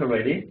improvement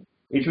already.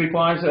 It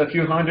requires a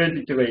few hundred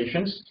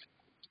iterations,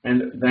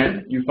 and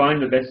then you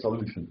find the best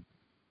solution.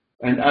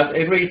 And at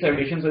every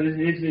iteration, so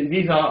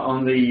these are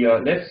on the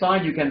left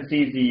side, you can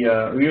see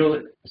the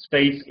real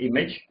space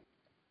image.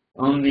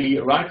 On the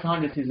right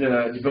side, this is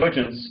a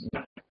divergence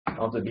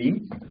of the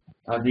beam.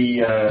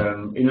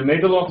 In the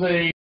middle of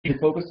the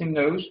focusing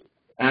node,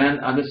 and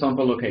at the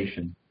sample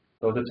location.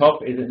 So the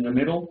top is in the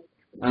middle,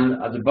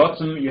 and at the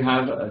bottom you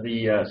have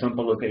the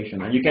sample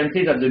location. And you can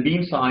see that the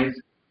beam size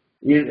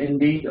is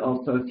indeed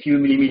of a few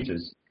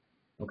millimeters.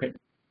 Okay.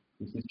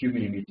 This is few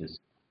millimeters.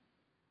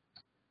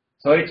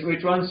 So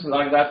it runs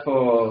like that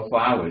for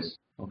hours,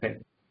 okay?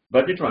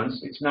 But it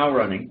runs. It's now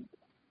running.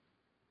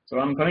 So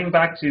I'm coming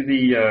back to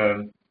the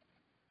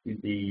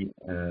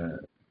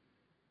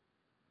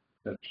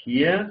up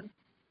here,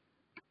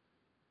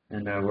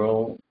 and I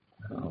will.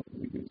 How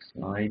it looks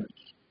like.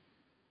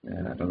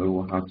 I don't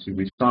know how to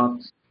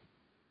restart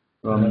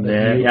from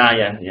there.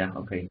 Yeah.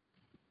 Okay.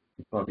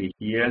 It's probably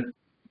here.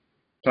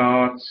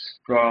 Starts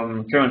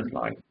from current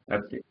slide.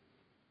 That's it.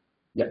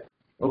 Yeah.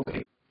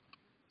 Okay.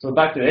 So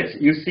back to it.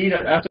 You see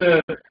that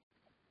after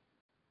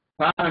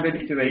 500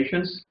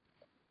 iterations,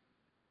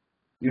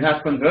 you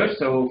have converged.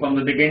 So from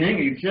the beginning,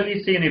 you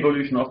clearly see an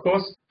evolution. Of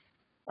course,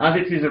 as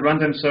it is a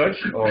random search,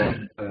 or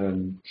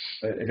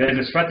there's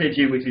a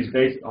strategy which is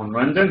based on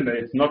random, but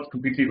it's not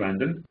completely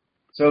random.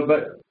 So,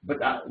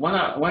 but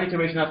one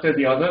iteration after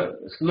the other,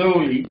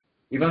 slowly,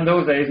 even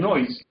though there is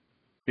noise,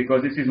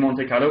 because this is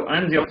Monte Carlo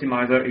and the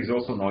optimizer is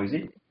also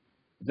noisy,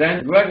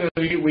 then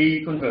gradually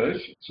we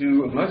converge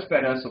to a much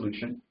better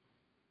solution.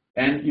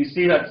 And you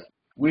see that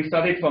we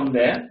started from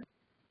there,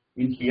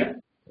 in here,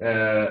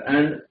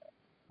 and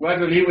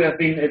gradually we have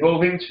been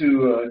evolving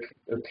to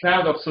a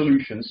cloud of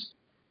solutions,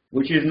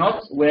 which is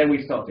not where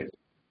we started.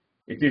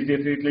 It is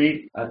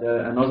definitely at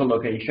another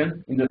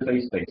location in the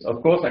phase space.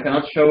 Of course, I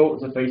cannot show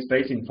the phase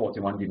space in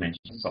 41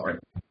 dimensions, sorry.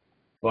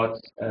 But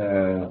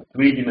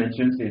 3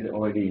 dimensions is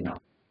already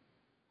enough.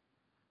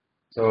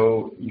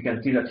 So you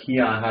can see that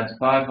here I had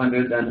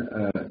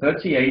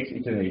 538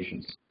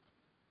 iterations,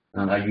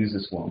 and I use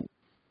the swarm.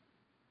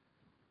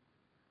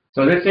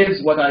 So this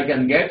is what I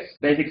can get.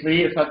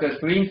 Basically, a factor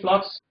 3 in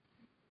flux,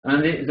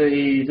 and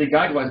the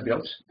guide was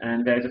built,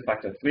 and there's a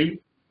factor 3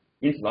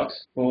 in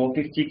flux for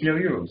 50 kilo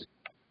euros.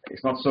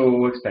 It's not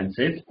so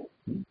expensive.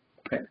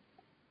 Okay.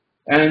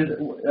 And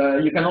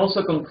you can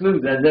also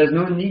conclude that there's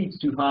no need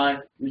to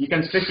hire. You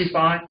can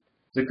specify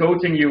the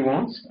coating you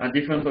want at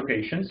different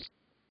locations,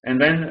 and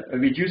then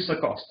reduce the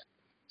cost.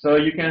 So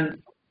you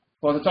can,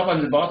 for the top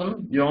and the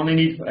bottom, you only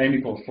need m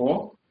equals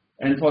 4.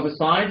 And for the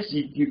sides,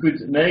 you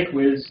could make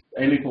with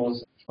m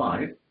equals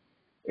 5.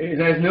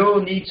 There's no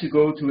need to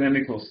go to m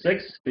equals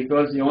 6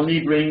 because you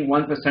only bring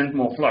 1%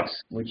 more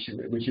flux, which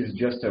is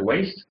just a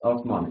waste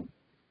of money.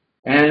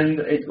 And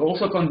it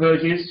also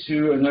converges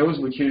to a nose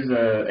which is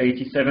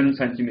 87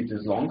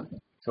 centimeters long.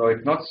 So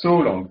it's not so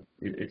long.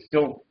 It's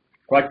still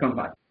quite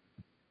compact.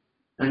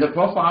 And the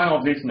profile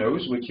of this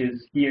nose, which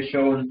is here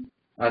shown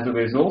as a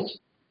result,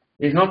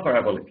 is not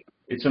parabolic.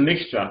 It's a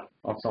mixture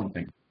of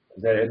something.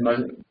 There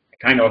must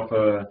kind of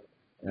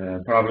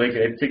parabolic,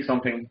 elliptic,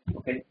 something.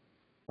 Okay.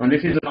 And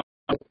this is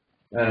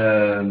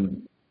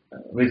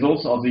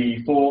results of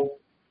the 4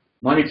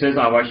 monitors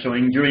I was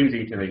showing during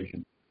the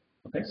iteration.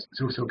 Okay.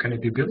 So can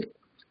it be built?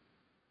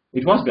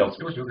 It was built.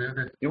 It was built,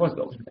 okay. It was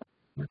built.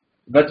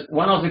 But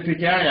one of the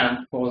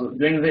criteria for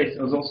doing this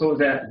is also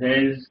that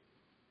there is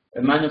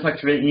a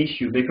manufacturing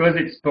issue because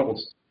it's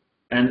pulsed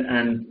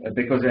and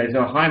because there is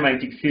a high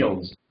magnetic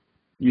fields.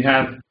 You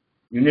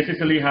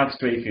necessarily have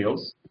stray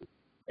fields,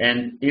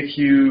 and if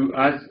you,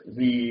 as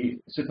the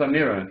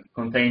supermirror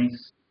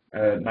contains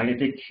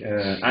magnetic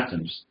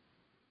atoms,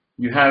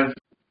 you have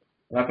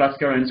Laplace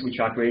currents which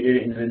are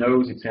created in the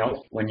nose itself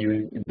when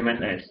you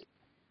implement this.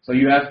 So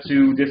you have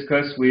to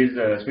discuss with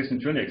Swiss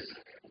Neutronics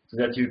so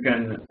that you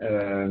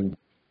can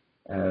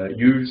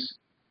use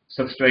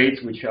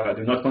substrates which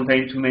do not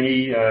contain too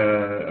many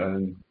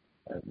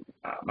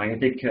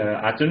magnetic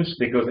atoms,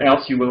 because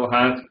else you will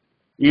have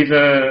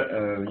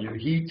either you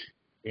heat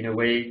in a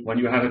way, when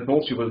you have a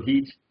pulse you will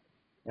heat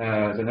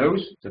the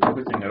nose, the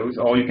focusing nose,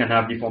 or you can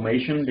have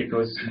deformation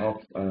because of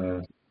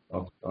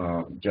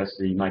just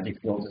the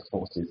magnetic field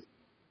forces.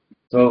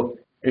 So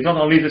it's not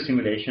only the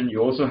simulation,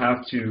 you also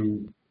have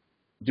to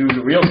do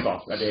the real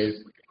stuff. That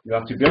is, you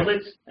have to build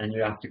it, and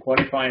you have to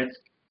qualify it,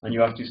 and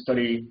you have to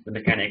study the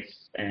mechanics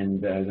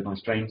and the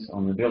constraints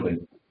on the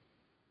building.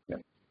 Yeah.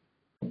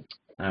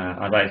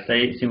 As I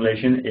say,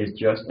 simulation is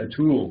just a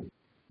tool.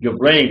 Your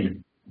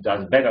brain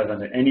does better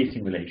than any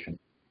simulation.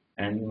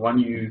 And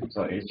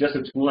so it's just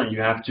a tool, and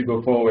you have to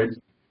go forward.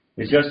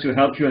 It's just to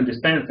help you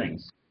understand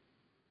things,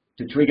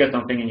 to trigger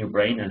something in your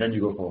brain, and then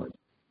you go forward.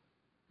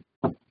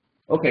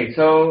 Okay,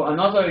 so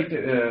another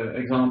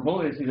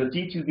example is a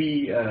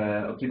D2B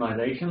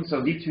optimization. So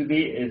D2B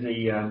is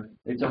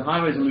it's a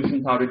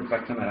high-resolution powder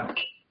diffractometer,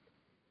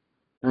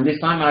 and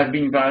this time I've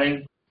been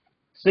varying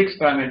 6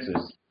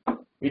 parameters.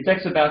 It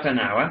takes about an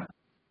hour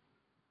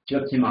to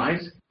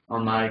optimize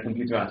on my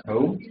computer at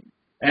home,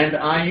 and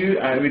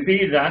I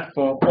repeated that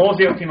for all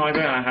the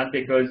optimizer I had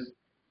because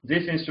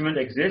this instrument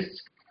exists,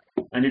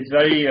 and it's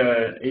very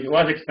it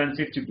was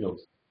expensive to build.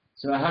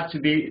 So I had to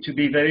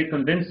be very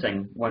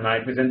convincing when I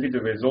presented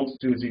the results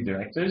to the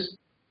directors.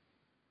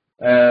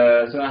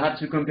 So I had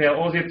to compare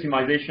all the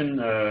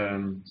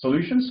optimization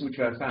solutions which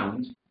I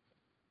found,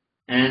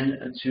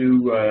 and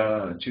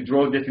to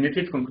draw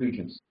definitive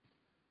conclusions.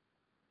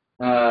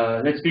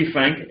 Let's be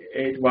frank,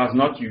 it was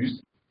not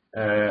used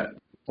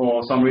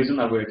for some reason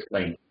I will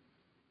explain.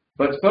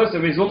 But first, the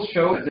results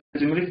show that the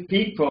cumulative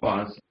peak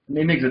profiles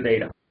mimic the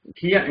data.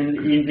 Here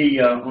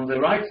on the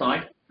right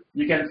side,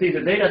 you can see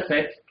the data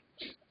set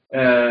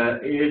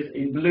is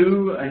in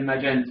blue and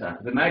magenta.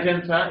 The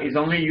magenta is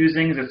only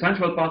using the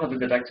central part of the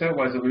detector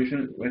where the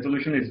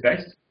resolution is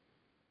best.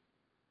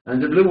 And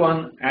the blue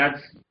one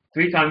adds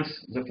 3 times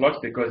the flux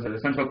because the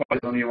central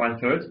part is only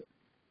 1/3.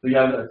 So you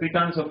have 3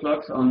 times the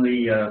flux on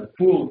the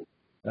full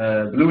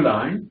blue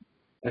line.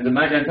 And the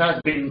magenta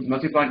has been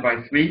multiplied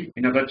by 3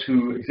 in order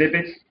to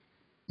exhibit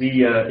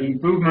the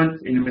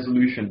improvement in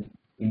resolution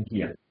in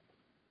here.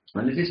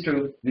 And this is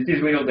true. This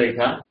is real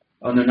data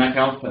on the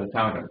knockout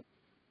powder.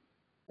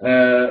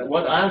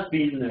 What I've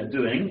been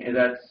doing is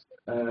that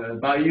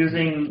by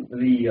using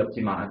the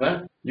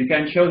optimizer, you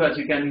can show that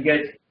you can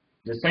get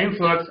the same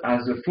flux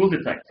as the full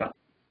detector,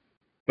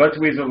 but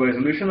with the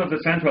resolution of the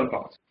central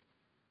part.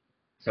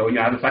 So you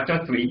have a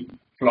factor 3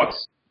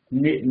 flux,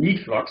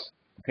 need flux,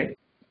 okay?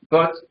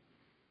 But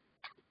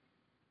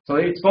so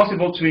it's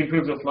possible to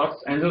improve the flux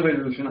and the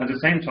resolution at the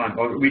same time,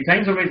 or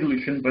retain the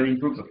resolution but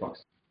improve the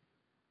flux.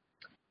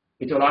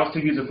 It allows to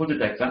use a full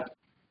detector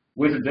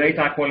with a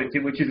data quality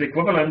which is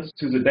equivalent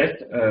to the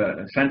best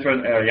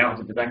central area of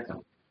the detector.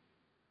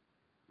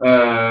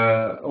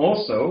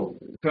 Also,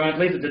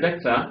 currently the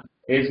detector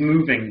is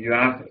moving.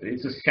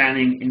 It's a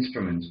scanning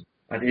instrument.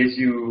 That is,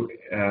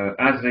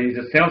 as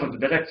the cells of the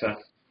detector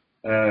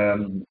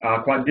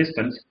are quite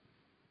distant,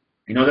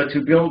 in order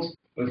to build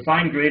a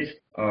fine grid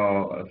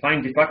or a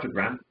fine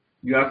diffractogram,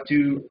 you have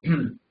to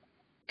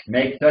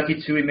make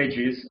 32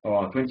 images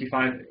or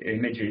 25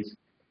 images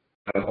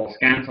or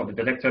scans of the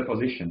detector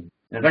position.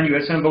 And then you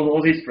assemble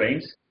all these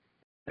frames,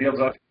 builds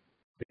up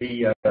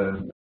the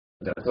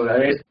so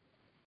that is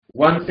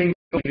one single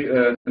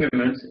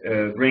movement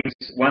brings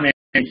one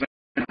energy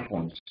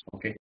point.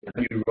 Okay,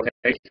 and you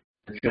rotate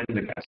and fill in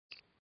the gas.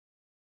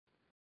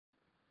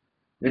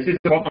 This is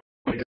the problem.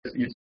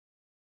 You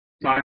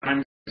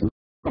sometimes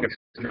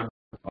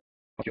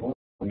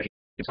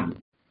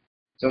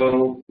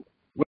so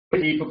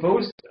with the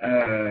proposed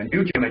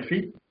new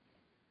geometry,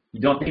 you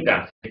don't need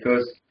that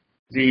because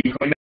the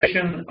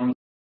coordination on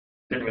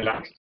is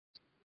relaxed,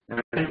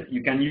 and then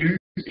you can use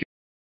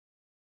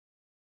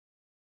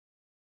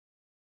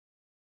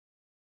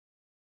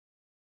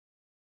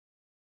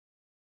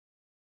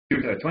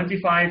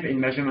 25 in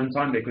measurement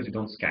time because you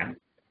don't scan,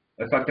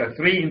 a factor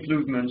 3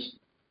 improvements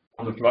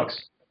on the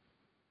flux,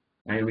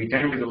 and you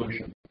retain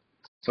resolution.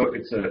 So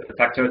it's a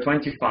factor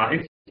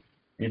 25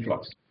 in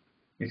flux.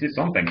 This is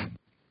something.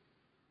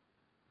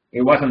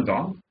 It wasn't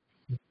done.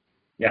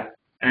 Yeah,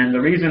 and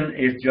the reason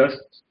is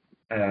just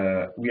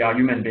we are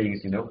human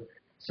beings, you know.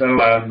 So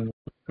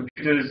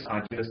computers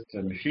are just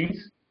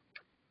machines,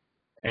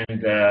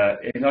 and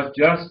it's not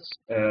just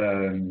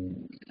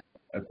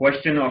a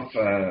question of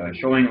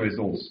showing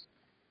results.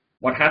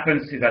 What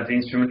happens is that the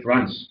instrument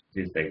runs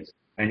these days,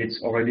 and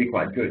it's already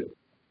quite good.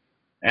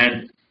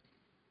 And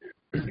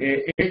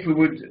if we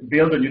would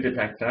build a new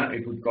detector,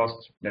 it would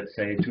cost, let's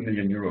say, 2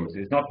 million euros.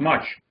 It's not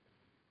much,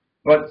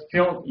 but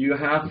still you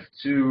have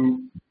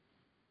to,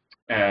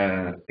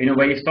 in a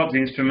way, stop the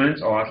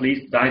instrument, or at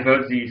least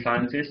divert the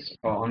scientists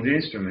on the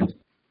instrument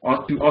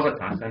or to other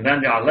tasks, and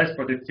then they are less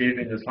productive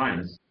in the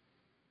science,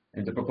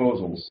 in the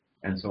proposals,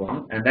 and so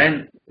on. And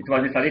then it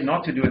was decided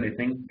not to do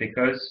anything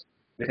because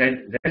they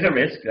said there's a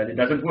risk that it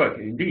doesn't work.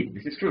 Indeed,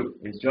 this is true.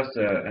 It's just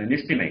an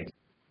estimate.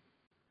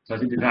 So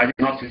they decided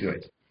not to do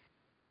it.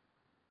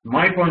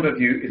 My point of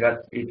view is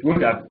that it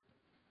would have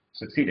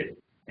succeeded,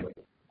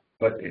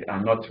 but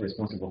I'm not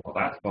responsible for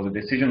that, for the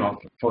decision of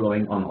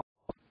following on.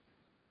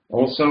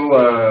 Also,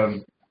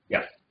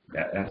 yeah,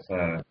 that's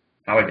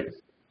how it is.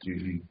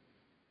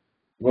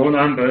 Raw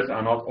numbers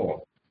are not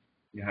all.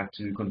 You have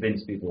to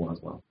convince people as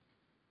well.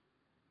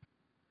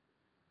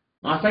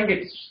 I think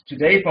it's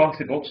today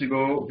possible to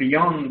go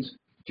beyond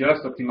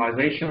just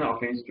optimization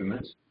of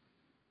instruments.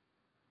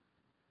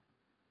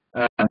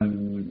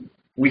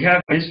 We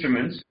have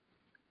instruments,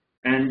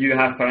 and you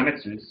have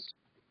parameters.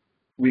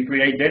 We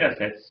create data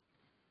sets.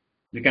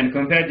 You can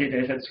compare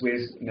data sets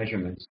with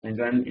measurements, and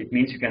then it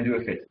means you can do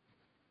a fit.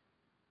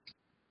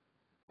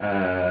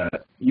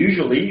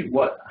 Usually,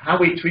 how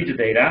we treat the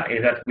data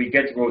is that we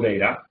get raw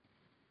data,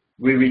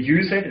 we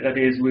reduce it, that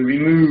is, we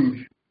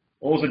remove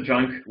all the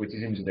junk which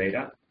is in the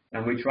data,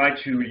 and we try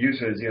to reduce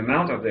the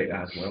amount of data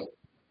as well.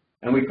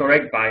 And we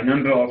correct by a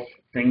number of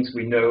things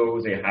we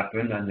know they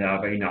happen and they are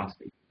very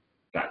nasty.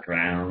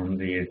 Background,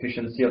 the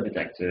efficiency of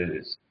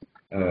detectors,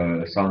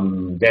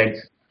 some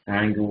dead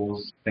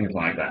angles, things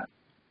like that.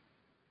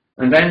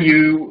 And then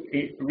you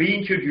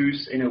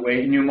reintroduce, in a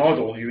way, in your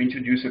model, you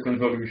introduce a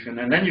convolution,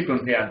 and then you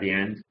compare at the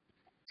end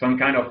some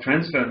kind of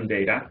transform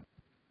data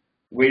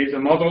with a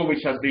model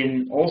which has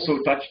been also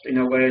touched in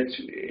a way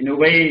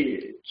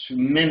to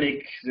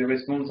mimic the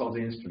response of the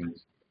instrument.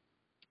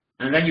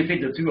 And then you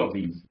fit the two of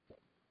these.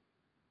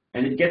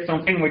 And it gets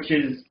something which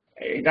is,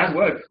 it does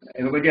work.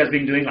 Everybody has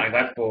been doing like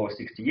that for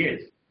 60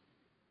 years.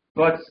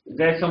 But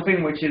there's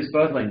something which is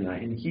puzzling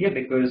in here,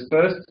 because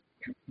first,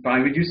 by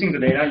reducing the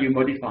data, you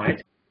modify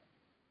it.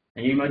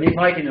 And you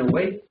modify it in a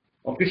way,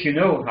 of course you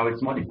know how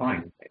it's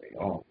modified.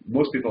 Or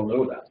most people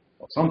know that,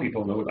 or some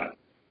people know that.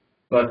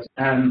 But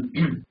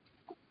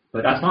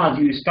but as far as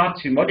you start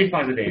to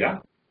modify the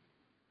data,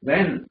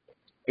 then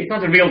it's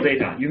not the real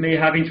data. You may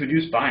have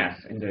introduced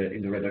bias in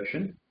the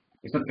reduction.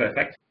 It's not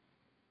perfect.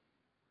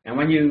 And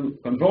when you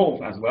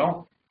convolve as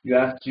well, you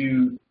have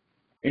to,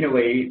 in a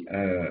way,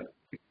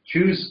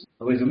 choose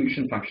a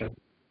resolution function.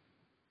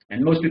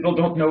 And most people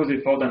don't know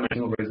the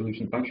 4-dimensional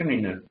resolution function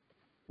in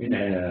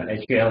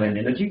HKL and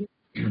energy.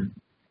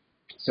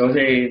 So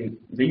they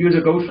use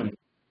a Gaussian.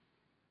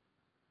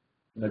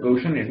 The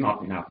Gaussian is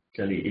not enough,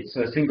 actually. It's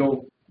a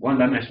single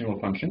 1-dimensional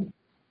function.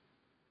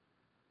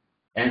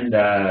 And,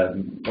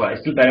 well,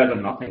 it's still better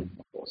than nothing,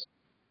 of course.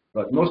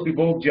 But most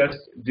people just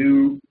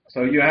do,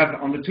 so you have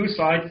on the two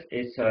sides,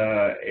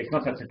 it's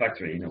not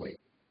satisfactory in a way.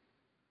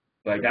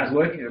 But it does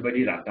work,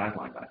 everybody does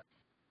like that.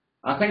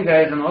 I think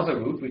there is another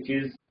route, which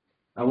is,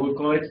 I would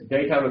call it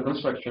data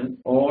reconstruction,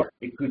 or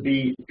it could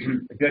be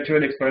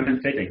virtual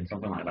experiment fitting,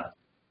 something like that.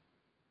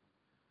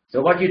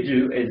 So what you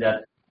do is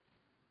that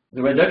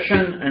the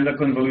reduction and the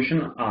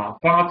convolution are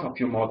part of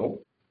your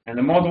model, and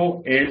the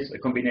model is a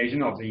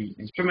combination of the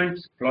instrument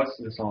plus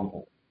the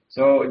sample.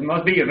 So it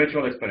must be a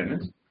virtual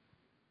experiment,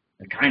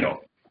 kind of.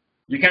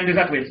 You can do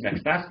that with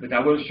McStas, but I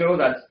will show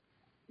that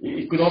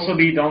it could also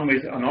be done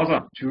with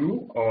another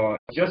tool or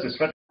just a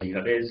strategy.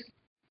 That is,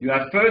 you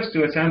have first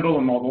to assemble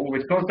a model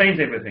which contains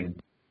everything.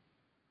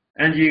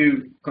 And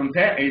you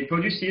compare, it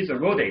produces a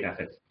raw data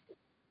set.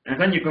 And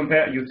then you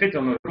compare, you fit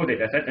on a raw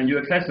data set and you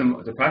access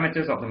the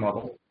parameters of the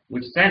model,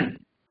 which then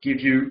give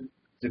you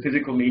the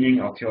physical meaning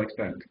of your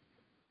experiment.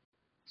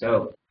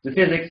 So the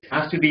physics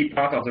has to be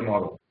part of the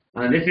model.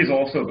 And this is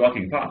also a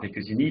blocking part,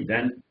 because you need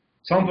then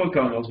sample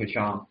kernels which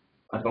are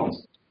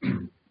advanced.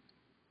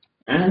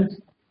 And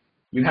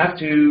you have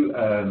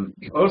to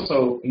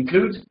also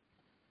include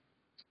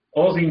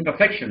all the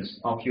imperfections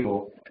of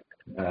your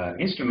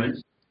instrument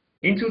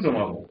into the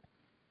model.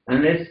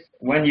 And this,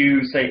 when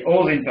you say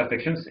all the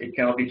imperfections, it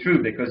cannot be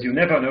true, because you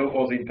never know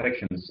all the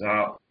imperfections. There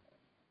are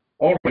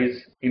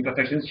always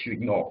imperfections you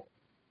ignore.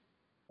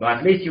 But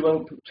at least you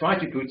will try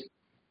to put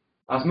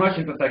as much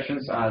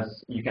imperfections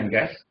as you can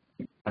guess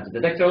at the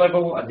detector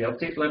level, at the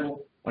optics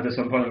level, at the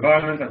sample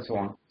environment, and so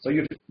on. So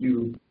you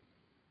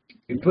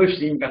push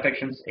the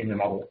imperfections in the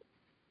model,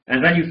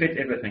 and then you fit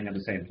everything at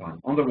the same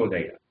time on the raw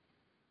data.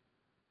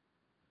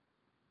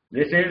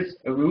 This is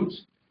a route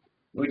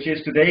which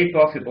is today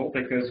possible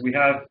because we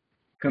have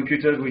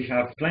computers which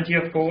have plenty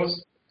of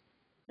cores,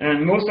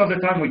 and most of the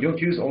time we don't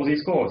use all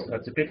these cores.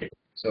 That's a pity.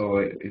 So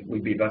it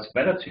would be much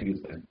better to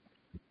use them.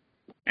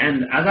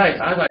 And as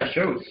I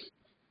showed,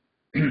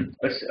 an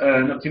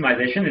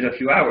optimization is a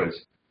few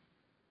hours.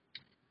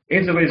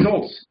 If the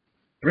results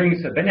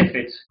brings a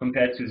benefit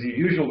compared to the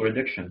usual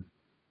reduction,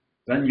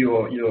 then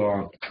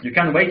you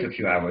can wait a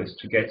few hours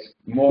to get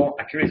more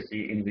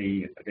accuracy in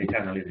the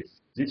data analysis.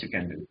 This you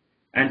can do.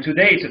 And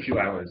today it's a few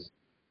hours,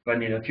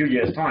 but in a few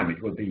years' time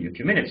it will be a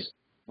few minutes.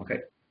 Okay.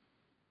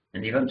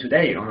 And even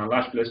today on a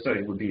large cluster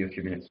it would be a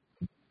few minutes.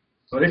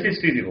 So this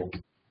is feasible.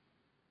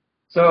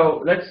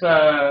 So let's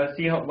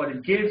see what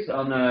it gives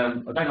on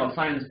a kind of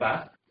science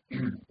path.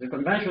 The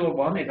conventional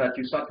one is that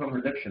you start from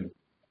reduction.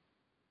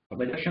 So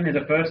reduction is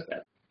the first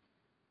step.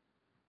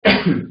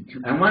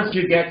 And once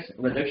you get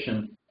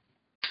reduction,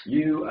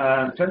 you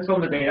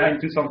transform the data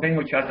into something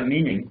which has a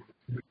meaning.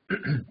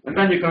 And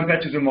then you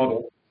compare to the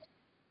model.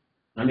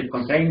 And it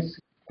contains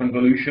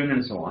convolution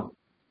and so on.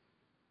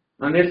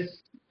 And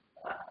this,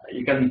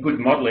 you can put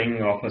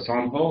modeling of a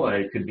sample.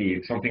 It could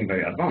be something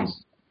very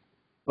advanced.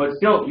 But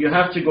still, you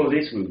have to go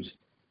this route.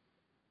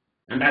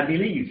 And I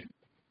believe.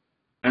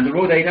 And the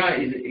raw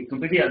data is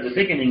completely at the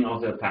beginning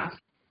of the path.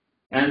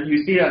 And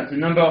you see that the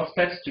number of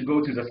steps to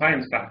go to the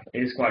science path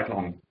is quite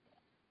long.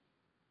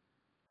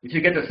 If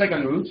you get a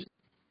second route,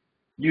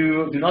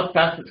 you do not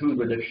pass through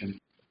reduction.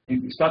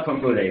 You start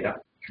from raw data,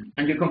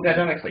 and you compare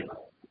directly.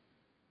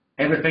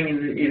 Everything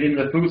is in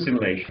the full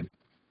simulation.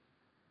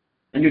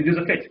 And you do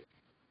the fit.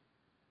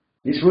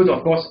 This route,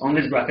 of course, on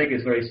this graphic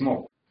is very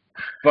small.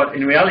 But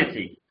in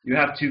reality, you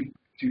have to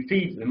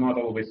feed the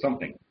model with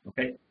something.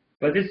 Okay?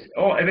 But this,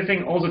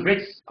 everything, all the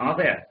bricks are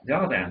there. They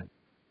are there.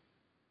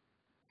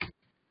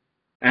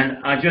 And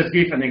I just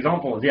give an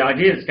example. The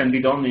ideas can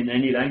be done in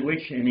any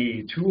language,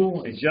 any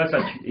tool. It's just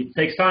that it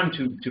takes time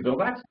to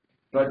build that,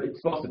 but it's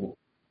possible.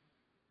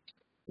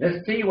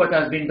 Let's see what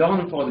has been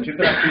done for the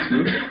triple axis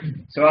group.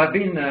 So I've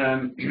been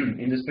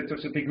in the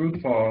spectroscopy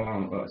group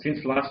for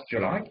since last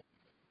July.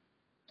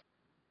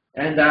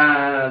 And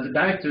the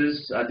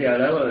directors at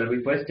DLL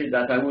requested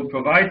that I would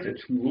provide a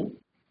tool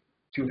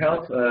to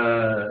help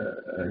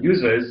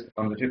users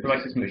on the triple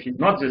axis machine,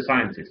 not the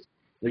scientists,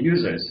 the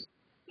users.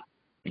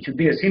 It should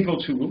be a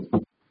simple tool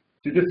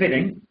to do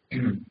fitting,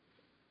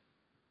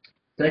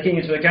 taking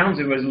into account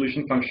the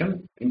resolution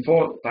function in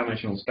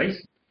 4-dimensional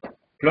space,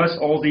 plus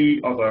all the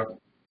other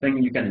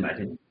things you can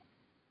imagine.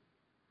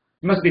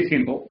 It must be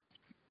simple.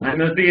 And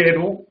it must be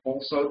able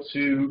also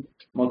to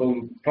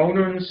model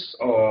phonons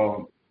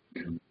or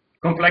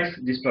complex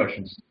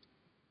dispersions.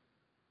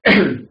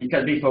 It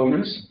can be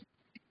phonons.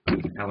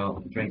 I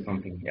will drink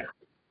something,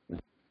 yeah.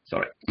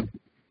 Sorry.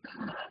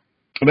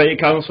 But it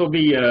can also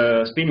be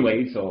spin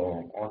waves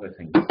or other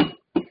things.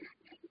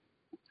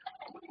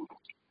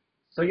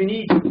 So you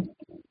need,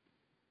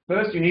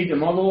 first you need a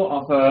model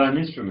of an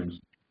instrument.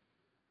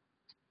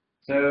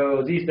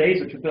 So these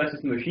days the triple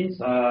axis machines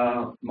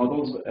are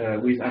models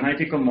with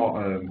analytical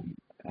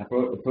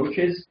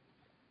approaches.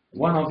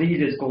 One of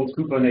these is called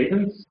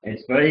Cooper-Nathan's.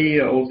 It's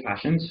very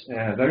old-fashioned,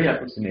 very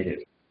approximative.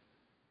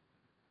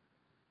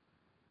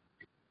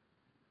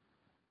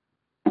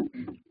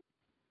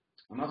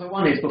 Another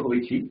one is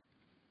Popovici.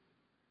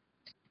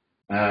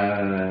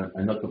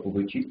 Not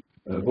Popovici,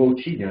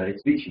 Voci,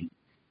 it's Vici.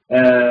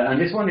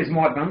 And this one is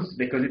more advanced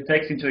because it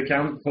takes into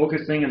account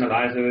focusing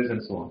analyzers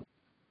and so on,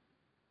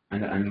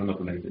 and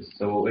monochromators.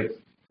 So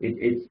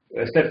it's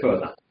a step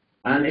further.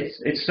 And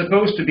it's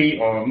supposed to be,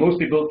 or most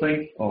people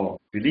think or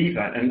believe,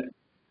 and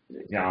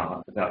they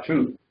are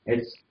true,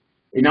 it's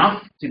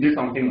enough to do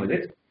something with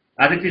it.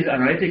 As it is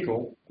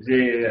analytical,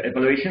 the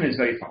evaluation is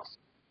very fast.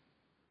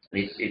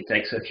 It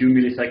takes a few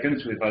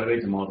milliseconds to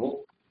evaluate the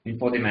model in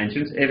 4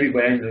 dimensions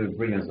everywhere in the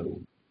brilliance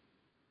zone.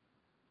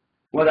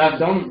 What I've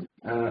done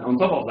on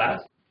top of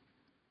that,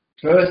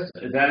 first,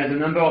 there is a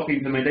number of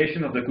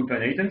implementations of the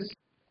Cooper-Nathan's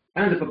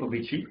and the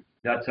Popovici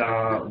that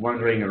are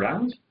wandering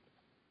around.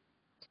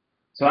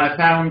 So I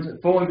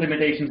found 4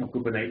 implementations of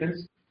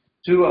Cooper-Nathan's,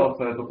 2 of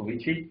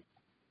Popovici,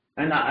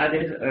 and I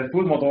added a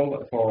full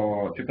model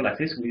for triple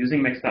axis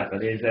using McStas.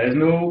 That is, there is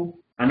no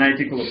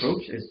analytical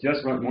approach, it's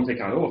just Monte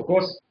Carlo. Of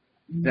course,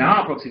 there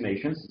are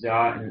approximations, there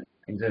are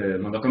in the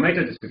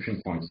monochromator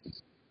description, for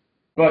instance.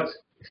 But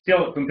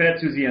still, compared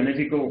to the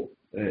analytical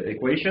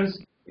equations,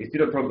 it's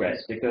still a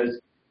progress because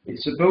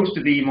it's supposed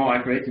to be more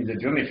accurate in the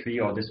geometry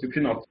or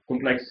description of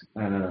complex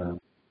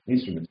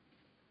instruments.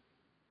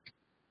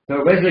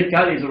 So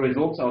ResLitCal is a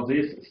result of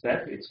this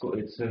step. It's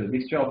a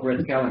mixture of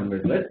ResCal and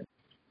ResLit.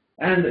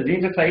 And the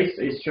interface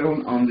is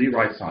shown on the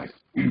right side.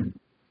 You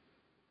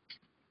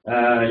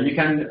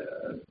can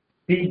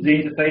feed the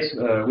interface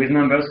with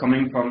numbers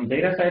coming from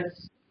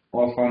datasets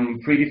or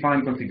from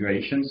predefined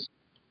configurations.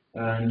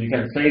 And you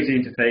can save the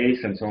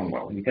interface and so on.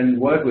 Well, you can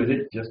work with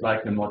it just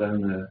like a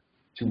modern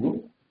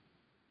tool.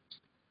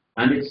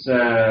 And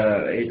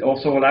it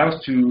also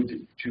allows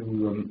to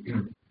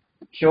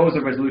show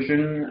the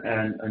resolution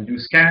and do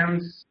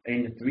scans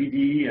in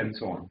 3D and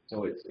so on.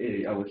 So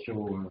I will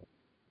show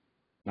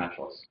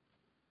snapshots.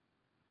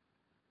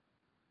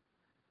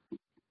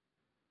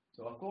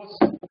 So of course,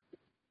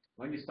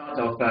 when you start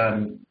off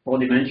 4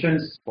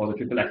 dimensions for the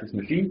triple axis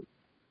machine,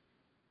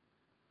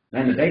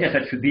 then the data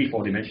set should be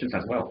 4 dimensions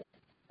as well.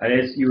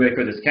 As you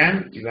record a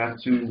scan, you have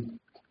to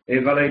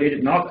evaluate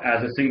it not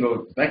as a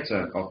single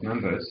vector of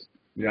numbers.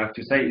 You have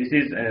to say this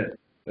is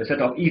a set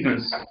of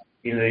events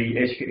in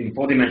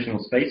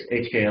 4-dimensional space,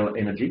 HKL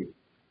energy.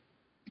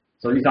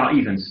 So these are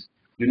events.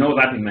 You know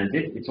that in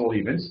Mented, it's all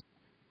events.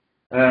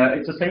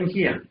 It's the same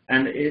here,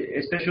 and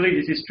especially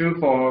this is true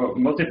for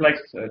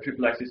multiplex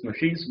triple axis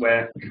machines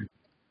where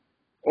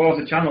all of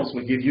the channels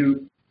will give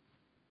you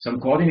some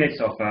coordinates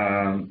of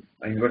a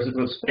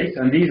universal space,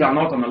 and these are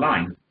not on a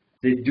line.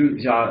 They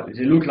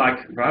look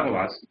like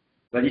parabolas,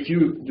 but if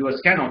you do a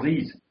scan of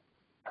these,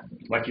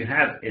 what you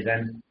have is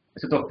then a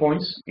set of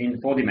points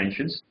in 4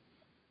 dimensions,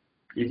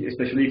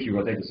 especially if you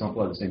rotate the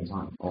sample at the same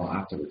time or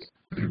afterwards.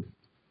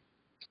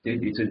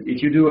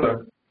 If you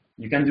do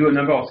you can do a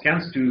number of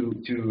scans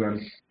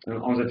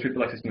on the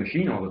triple axis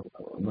machine or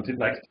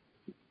multiplex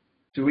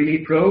to really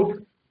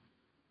probe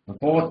a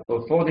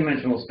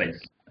 4-dimensional space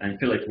and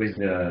fill it with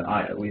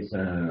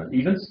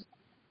events.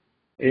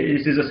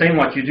 This is the same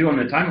what you do on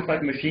a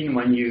time-of-flight machine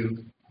when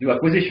you do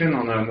acquisition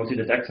on a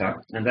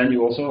multi-detector, and then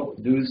you also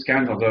do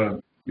scans of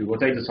you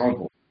rotate the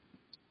sample.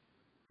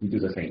 You do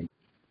the same.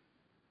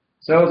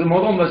 So the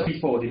model must be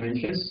 4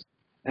 dimensions,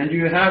 and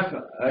you have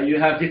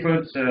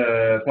different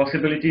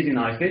possibilities in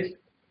iFit.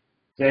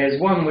 There is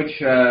one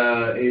which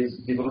is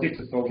devoted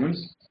to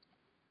Thormans,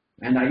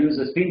 and I use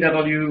a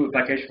SpinW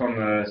package from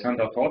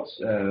Sanderford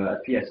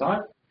at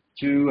PSI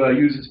to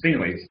use spin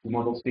waves, to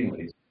model spin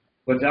waves.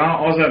 But there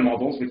are other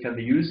models which can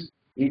be used,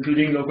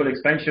 including local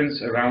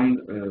expansions around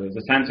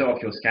the center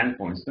of your scan,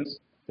 for instance.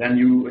 Then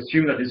you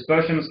assume that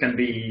dispersions can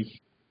be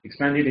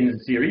expanded in a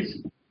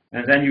series,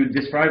 and then you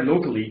describe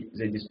locally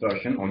the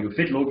dispersion, or you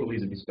fit locally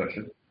the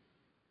dispersion.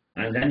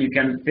 And then you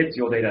can fit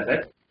your data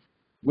set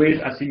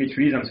with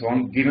asymmetries and so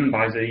on, given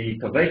by the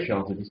curvature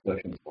of the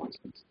dispersion, for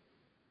instance.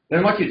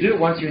 Then what you do,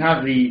 once you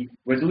have the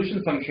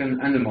resolution function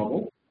and the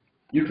model,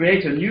 you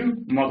create a new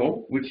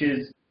model, which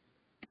is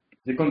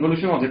the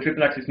convolution of the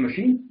triple axis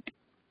machine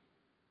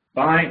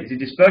by the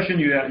dispersion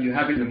you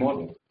have in the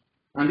model.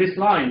 And this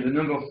line, the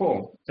number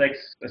 4,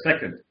 takes a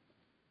second.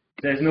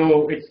 There's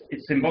no, it's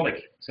symbolic,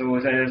 so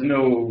there's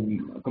no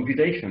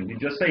computation. You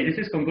just say, this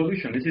is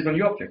convolution, this is a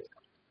new object.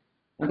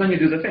 And then you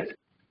do the fit,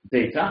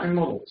 data and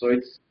model. So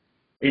it's,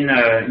 in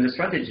the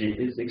strategy,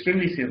 it's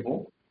extremely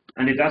simple,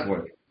 and it does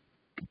work.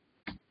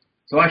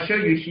 So I show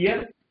you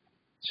here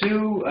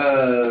 2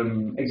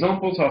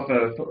 examples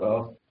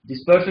of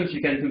dispersions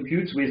you can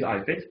compute with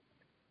iFit.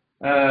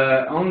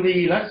 On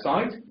the left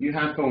side, you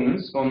have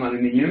components from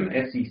aluminium,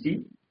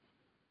 FCC,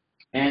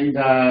 and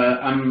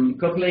I'm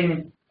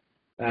coupling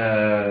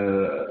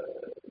iFit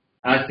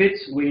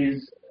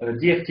with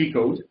DFT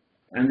code,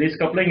 and this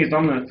coupling is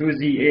done through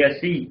the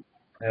ASC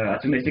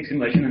atomistic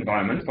simulation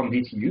environment from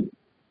DTU.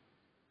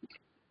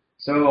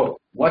 So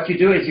what you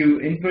do is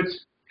you input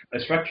a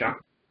structure.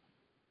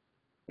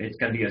 It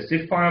can be a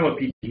CIF file, or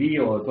PTV,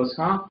 or a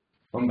POSCAR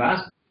from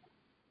VASP.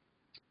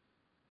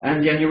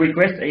 And then you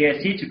request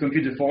ASC to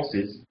compute the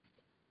forces.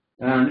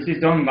 This is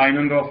done by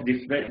number of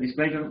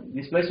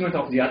displacement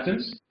of the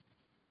atoms.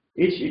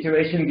 Each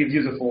iteration gives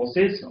you the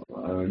forces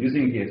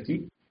using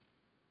DFT.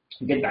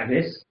 You get back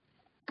this.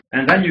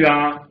 And then you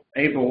are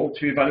able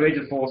to evaluate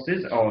the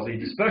forces or the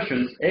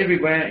dispersions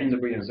everywhere in the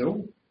Brilliant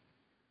zone.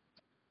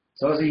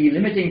 So the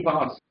limiting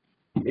part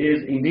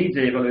is indeed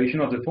the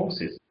evaluation of the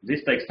forces.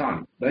 This takes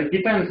time, but it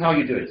depends how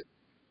you do it.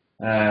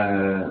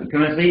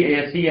 Currently,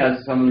 ASC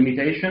has some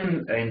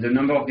limitation in the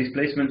number of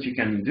displacements you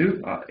can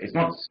do. It's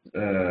not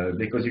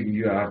because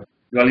you are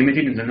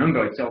limited in the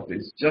number itself.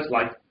 It's just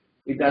like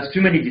it has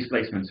too many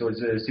displacements, so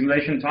the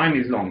simulation time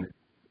is long.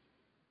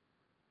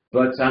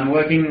 But I'm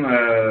working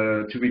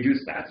to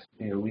reduce that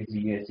with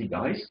the ASC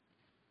guys.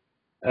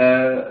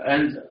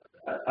 And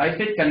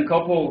iFit can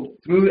couple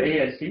through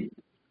ASC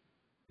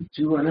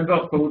to a number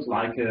of codes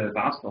like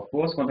VASP, of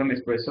course, Quantum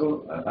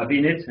Espresso,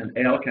 Abinit, and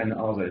ELK, and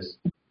others.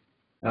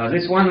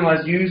 This one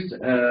was used,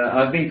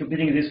 I've been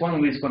computing this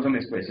one with Quantum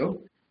Espresso,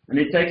 and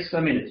it takes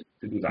a minute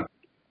to do that.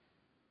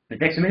 It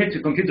takes a minute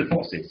to compute the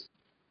forces.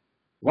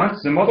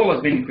 Once the model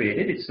has been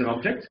created, it's an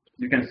object,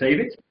 you can save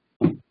it,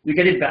 you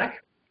get it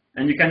back,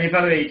 and you can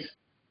evaluate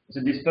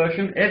the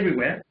dispersion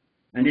everywhere,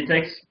 and it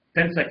takes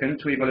 10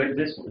 seconds to evaluate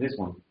this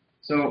one.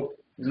 So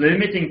the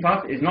limiting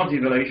part is not the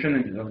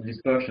evaluation of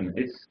dispersion,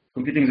 it's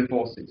computing the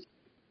forces.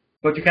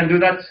 But you can do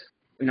that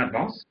in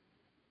advance.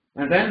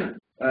 And then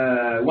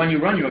when you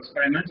run your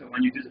experiment or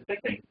when you do the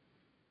fitting,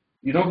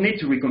 you don't need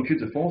to recompute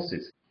the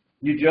forces.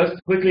 You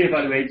just quickly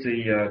evaluate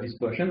the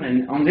dispersion.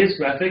 And on this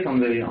graphic, on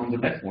the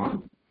left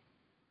one,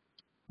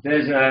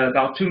 there's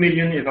about 2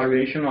 million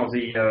evaluation of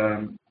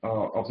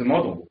the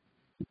model.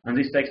 And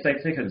this takes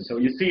 10 seconds. So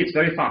you see it's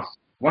very fast.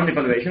 One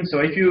evaluation. So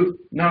if you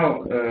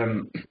now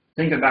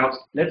think about,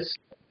 let's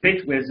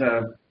fit with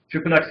a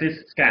triple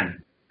axis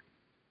scan.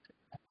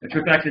 A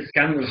triple axis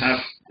scan will have,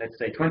 let's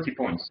say, 20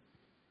 points.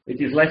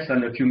 It is less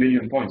than a few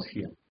million points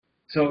here.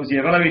 So the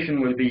evaluation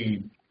will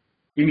be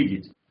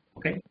immediate.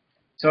 Okay?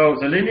 So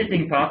the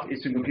limiting part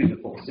is to compute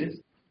the forces.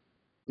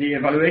 The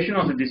evaluation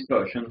of the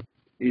dispersion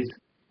is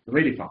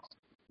really fast,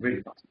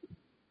 really fast.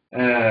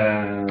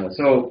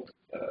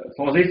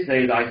 For this,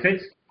 there is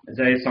iFit.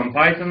 There is some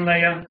Python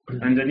layer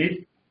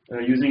underneath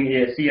using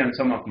ESC and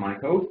some of my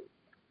code.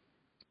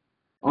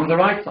 On the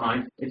right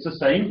side, it's the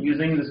same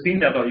using the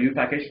SpinW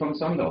package from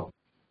Sundor.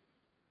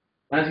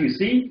 As you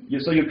see,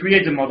 you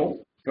create the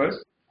model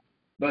first,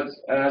 but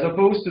as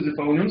opposed to the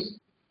phonons,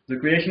 the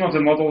creation of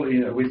the model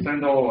with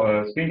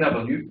Sundor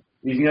SpinW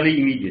is nearly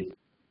immediate.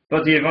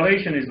 But the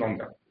evaluation is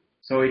longer,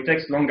 so it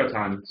takes longer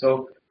time.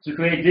 So to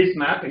create this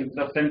map in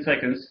just 10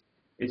 seconds,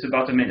 it's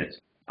about a minute.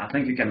 I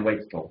think you can wait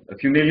for a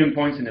few million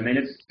points in a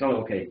minute, still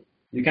okay.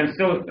 You can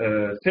still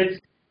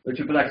fit a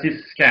triple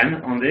axis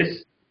scan on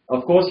this.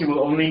 Of course, you will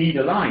only need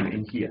a line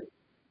in here.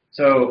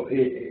 So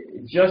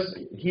just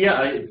here,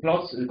 I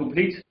plot the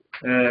complete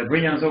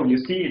Brilliant zone. You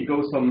see it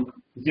goes from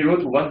 0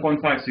 to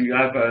 1.5, so you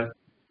have a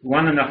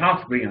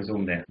 1.5 Brilliant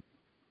zone there.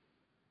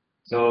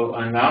 So,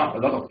 and now a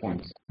lot of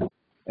points.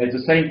 It's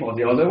the same for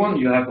the other one.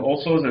 You have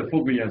also the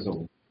full Brilliant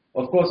zone.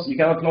 Of course, you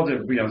cannot plot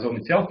the Brilliant zone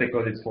itself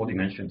because it's 4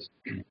 dimensions.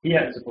 Here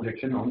it's a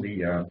projection on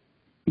the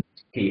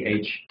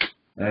KH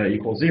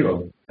equals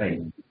 0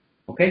 plane.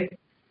 Okay?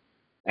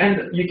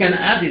 And you can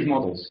add these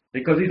models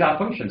because these are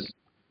functions.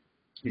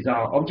 These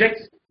are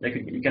objects.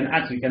 You can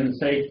add, so you can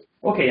say,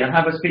 okay, I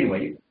have a spin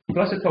wave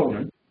plus a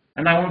phonon,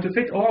 and I want to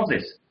fit all of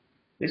this.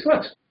 This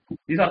works.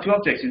 These are two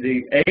objects,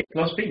 the A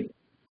plus B.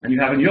 And you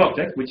have a new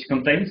object which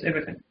contains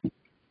everything.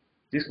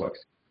 This works.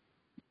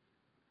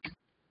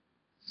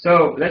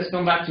 So let's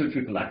come back to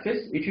triple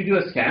axis. If you do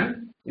a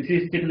scan, this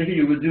is typically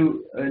you will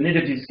do an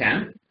energy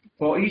scan.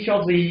 For each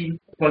of the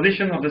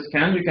position of the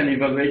scan, you can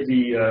evaluate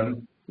the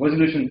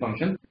resolution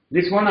function.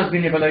 This one has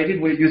been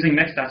evaluated with using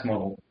McStas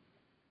model.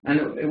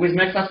 And with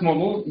McStas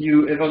model,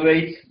 you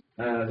evaluate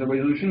the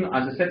resolution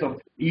as a set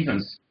of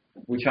events,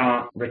 which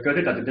are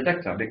recorded at the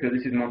detector, because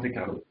this is Monte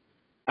Carlo.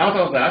 Out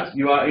of that,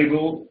 you are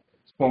able,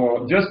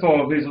 just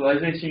for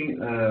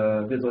visualization,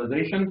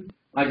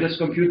 I just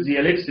compute the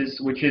ellipsis,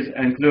 which is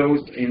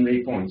enclosed in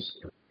the points.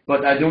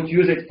 But I don't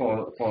use it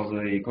for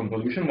the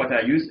convolution. What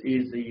I use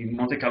is the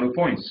Monte Carlo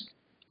points.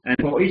 And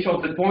for each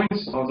of the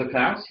points of the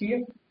clouds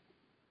here,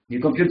 you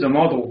compute the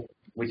model,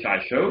 which I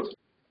showed,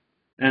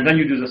 and then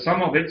you do the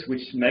sum of it,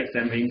 which makes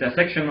then the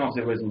intersection of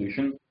the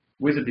resolution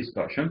with the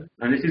dispersion.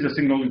 And this is a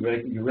signal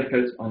you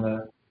record on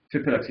a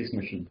triple axis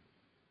machine.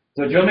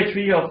 The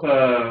geometry of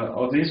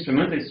the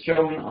instrument is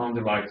shown on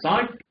the right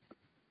side.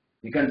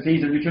 You can see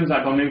the neutrons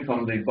are coming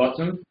from the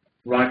bottom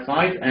right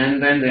side,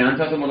 and then they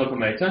enter the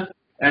monochromator.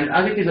 And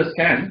as it is a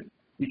scan,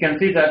 you can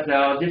see that there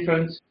are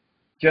different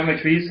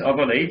geometries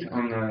overlaid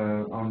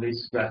on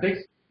these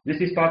graphics. This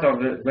is part of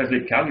the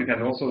Wesley curve. You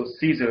can also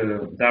see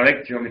the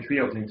direct geometry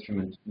of the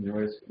instrument in the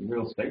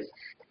real space.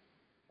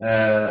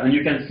 And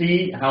you can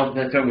see how the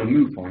detector will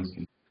move, for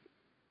instance.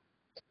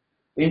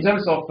 In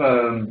terms of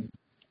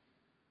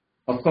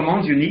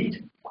commands you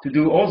need to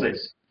do all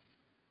this,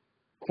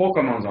 4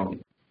 commands only.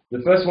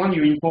 The first one,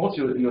 you import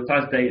your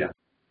task data.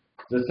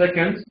 The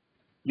second,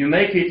 you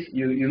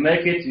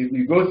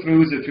go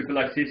through the triple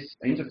axis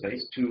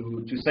interface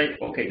to say,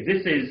 okay,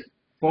 this is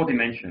 4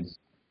 dimensions.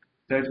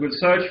 So it will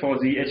search for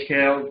the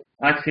HKL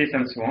axis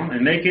and so on,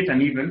 and make it an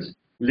event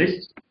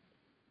list,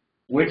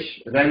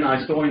 which then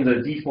I store in the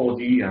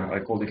D4D, I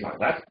call it like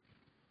that.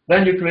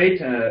 Then you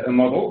create a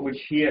model, which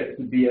here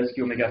could be SQ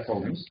omega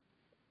phonons.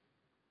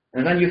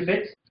 And then you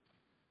fit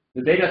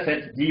the data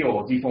set D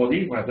or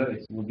D4D, whether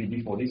it would be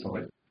D4D,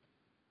 sorry.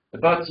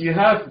 But you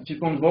have to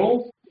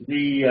convolve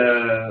the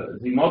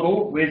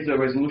model with the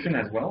resolution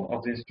as well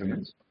of the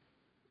instrument.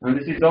 And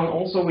this is done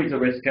also with the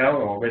rescal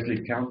or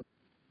reslit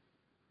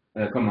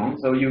command.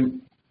 So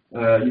you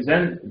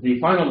then the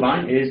final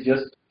line is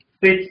just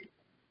fit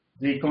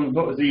the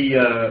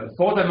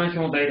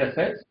 4-dimensional data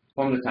set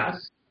from the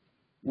task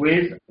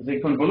with the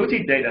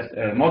convoluted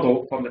data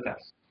model from the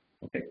task.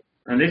 Okay,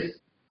 and this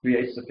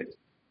creates the fit.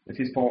 This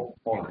is 4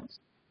 lines.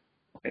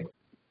 Okay,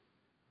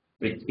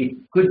 it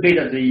could be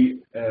that the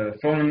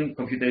phone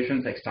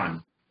computation takes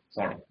time.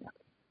 Sorry,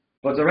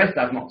 but the rest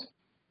does not.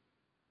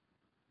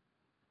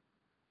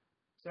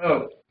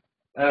 So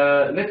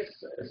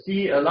let's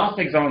see a last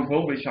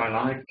example, which I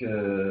like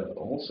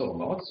also a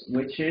lot,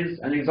 which is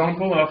an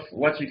example of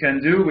what you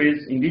can do with,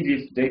 indeed,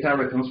 this data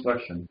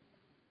reconstruction.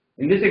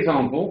 In this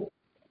example,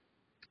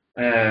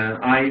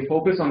 I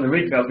focus on the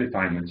read belt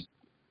refinement.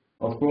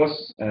 Of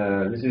course,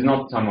 this is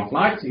not time of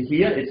flight.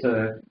 Here,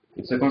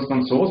 it's a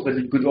constant source, but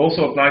it could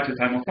also apply to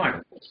time of flight,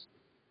 of course.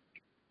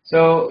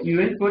 So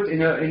you input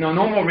in a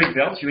normal read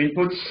belt, you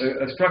input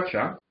a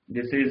structure.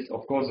 This is,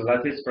 of course, the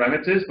lattice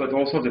parameters, but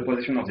also the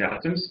position of the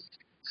atoms,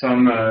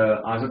 some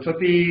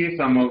isotropy,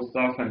 thermal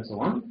stuff, and so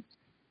on.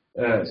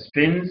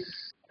 Spins,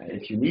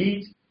 if you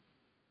need.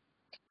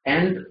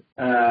 And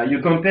you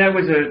compare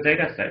with the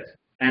data set.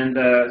 And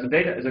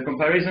the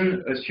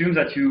comparison assumes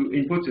that you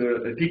input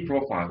a peak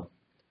profile.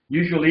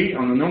 Usually,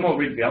 on a normal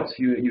read belt,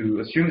 you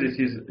assume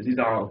these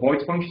are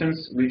void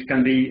functions which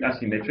can be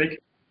asymmetric,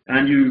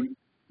 and you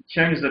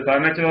change the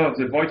parameter of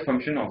the void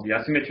function, of the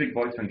asymmetric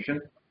void function,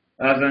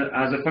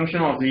 as a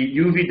function of the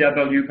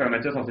UVW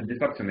parameters of the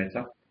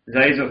diffractometer.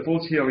 There is a full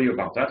theory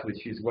about that,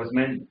 which was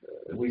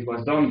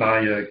done by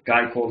a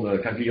guy called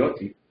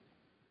Cagliotti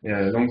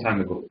a long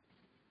time ago.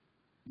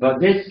 But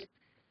this,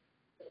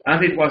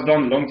 as it was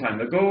done a long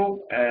time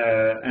ago,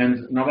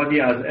 and nobody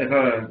has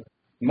ever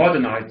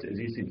modernized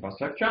this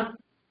infrastructure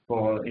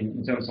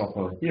in terms of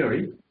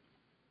theory,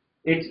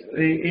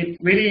 it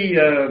really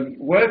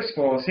works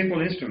for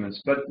simple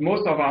instruments. But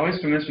most of our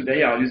instruments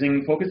today are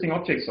using focusing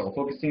objects or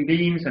focusing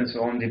beams and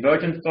so on,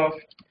 divergent stuff,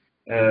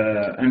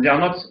 and they are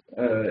not.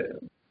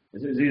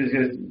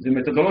 The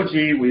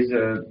methodology with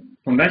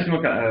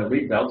conventional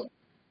read belt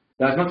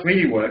does not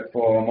really work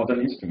for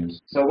modern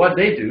instruments. So what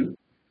they do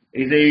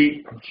is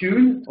they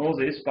tune all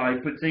this by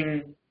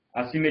putting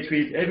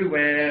asymmetries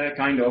everywhere,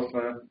 kind of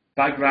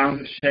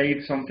background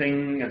shape,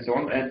 something, and so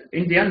on. And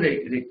in the end,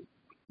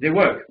 they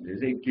work.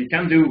 They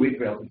can do read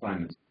belt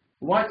refinement.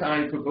 What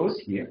I propose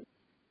here,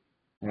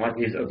 and what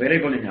is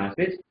available in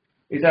iFit,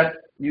 is that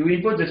you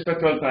input the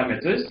structural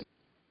parameters.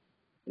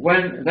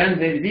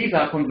 These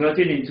are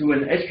converted into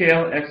an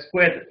HKL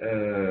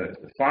F²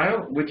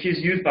 file, which is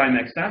used by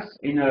McStas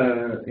in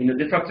a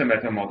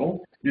diffractometer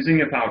model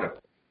using a powder.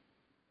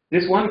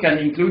 This one can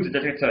include the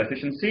detector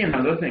efficiency and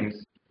other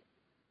things.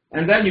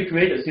 And then you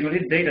create a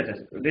simulated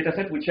data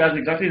set which has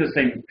exactly the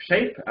same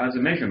shape as a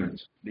measurement,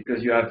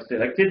 because you have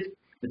selected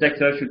the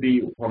detector should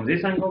be from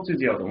this angle to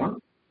the other one.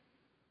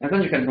 And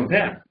then you can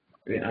compare.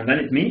 And then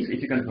it means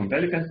if you can compare,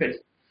 you can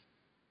fit.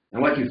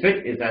 And what you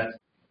fit is that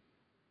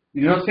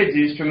you do not fit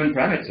the instrument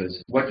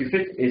parameters. What you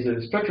fit is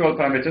the structural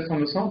parameters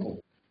from the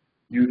sample.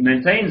 You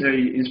maintain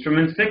the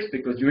instrument fixed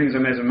because during the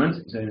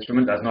measurement, the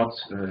instrument does not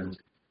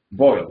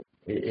boil.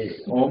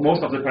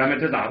 Most of the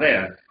parameters are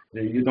there.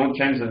 You don't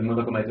change the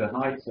monochromator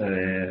height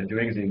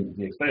during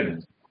the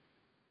experiment.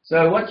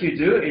 So what you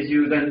do is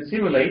you then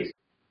simulate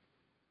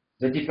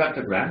the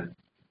diffractogram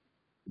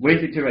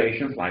with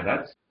iterations like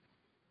that,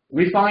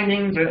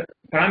 refining the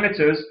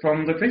parameters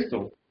from the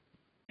crystal.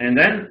 And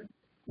then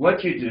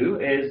what you do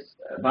is,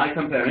 by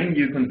comparing,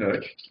 you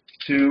converge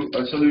to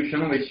a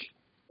solution which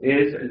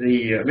is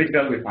the read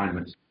belt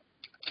refinement.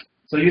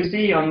 So you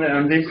see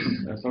on this,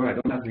 sorry, I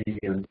don't have the,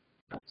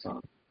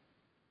 sorry.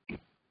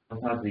 I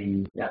don't have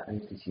the, yeah, I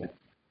need to see it.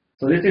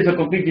 So this is a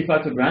complete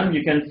diffractogram.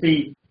 You can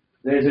see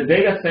there's a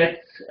data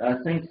set. I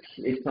think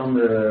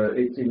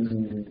it's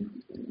in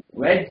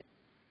red,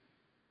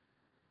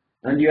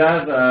 and you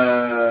have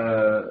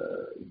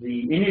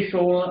the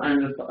initial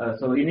and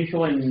so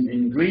initial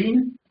in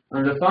green,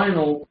 and the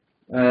final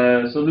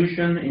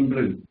solution in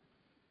blue.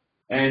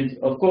 And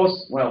of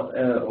course, well,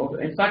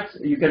 in fact,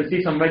 you can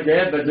see some red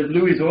there, but the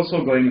blue is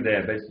also going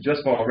there. But it's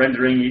just for a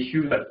rendering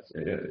issue that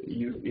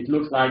it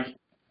looks like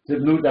the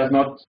blue does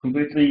not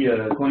completely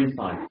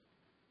coincide.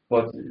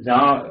 But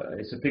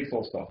it's a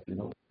pixel stuff, you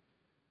know.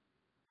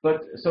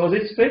 But so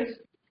this fit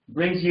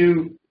brings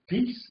you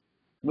peaks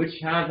which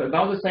have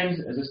about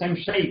the same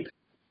shape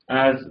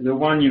as the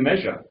one you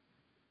measure,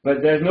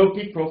 but there's no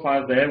peak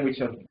profile there which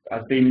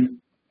has been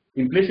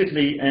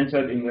implicitly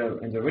entered in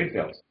the read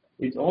belt.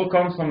 It all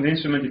comes from the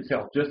instrument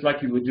itself, just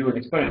like you would do an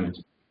experiment.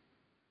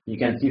 You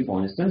can see,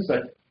 for instance,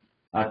 that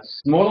at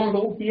small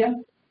angle here,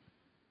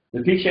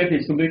 the peak shape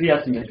is completely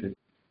asymmetric.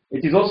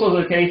 It is also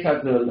the case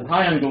at the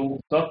high angle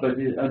stuff, but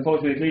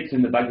unfortunately it's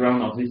in the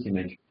background of this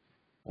image.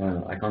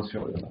 I can't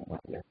show you that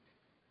yet.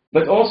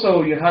 But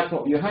also you had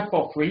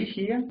for free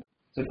here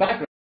the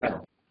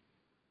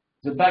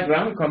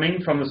background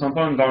coming from the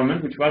sample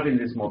environment which was in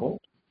this model,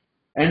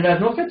 and there's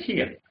no fit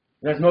here.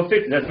 There's no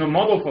fit. There's no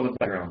model for the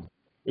background.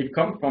 It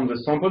comes from the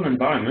sample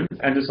environment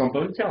and the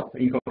sample itself,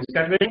 including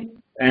scattering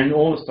and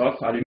all the stuff,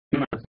 aluminum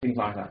and things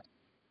like that.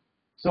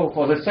 So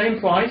for the same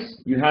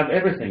price, you have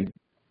everything,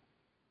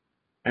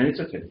 and it's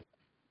a fit.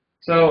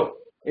 So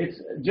it's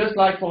just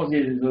like for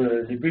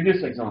the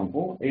previous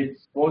example. It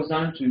boils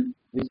down to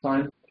this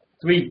time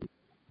 3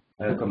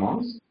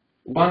 commands: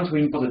 one to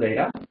input the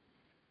data,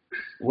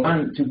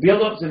 one to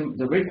build up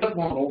the read belt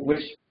model,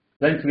 which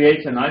then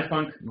creates an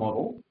iFunc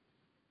model.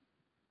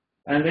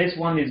 And this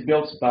one is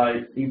built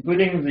by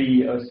inputting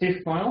the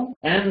CIF file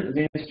and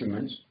the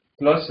instrument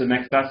plus the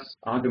McStas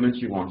argument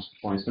you want.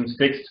 For instance,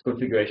 fixed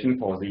configuration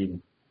for the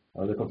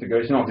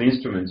configuration of the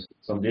instrument,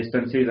 some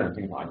distances and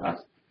things like that.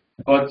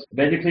 But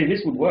basically,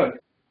 this would work.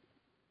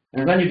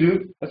 And then you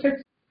do a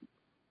fit,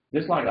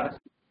 just like that.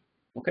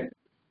 Okay?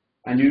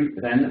 And you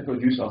then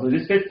produce also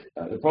this fit.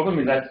 The problem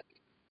is that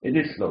it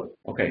is slow.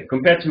 Okay,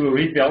 compared to a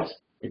reed belt,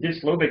 it is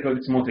slow because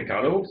it's Monte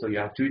Carlo, so you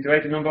have to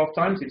iterate a number of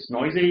times, it's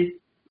noisy,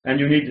 and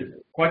you need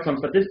quite some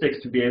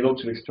statistics to be able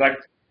to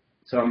extract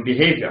some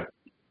behavior.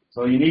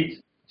 So you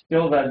need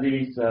still that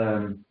these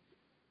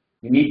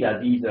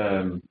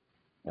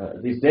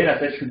data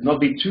sets should not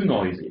be too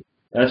noisy,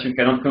 else you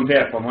cannot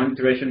compare from one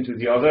iteration to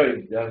the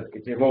other.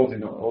 It evolves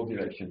in all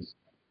directions.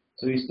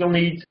 So you still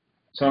need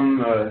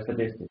some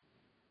statistics.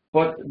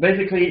 But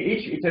basically,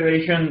 each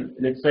iteration,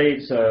 let's say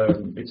it's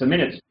a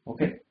minute,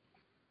 okay?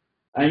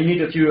 And you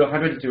need a few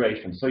hundred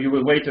iterations. So you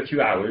will wait a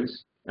few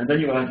hours, and then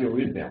you will have your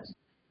reed belt.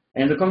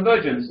 And the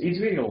convergence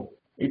is real.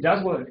 It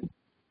does work.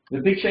 The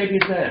big shape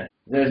is there.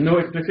 There's no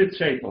explicit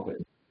shape of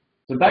it.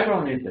 The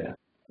background is there.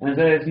 And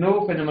there is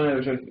no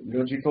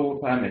phenomenological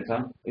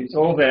parameter. It's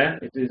all there.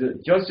 It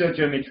is just your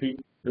geometry,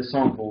 the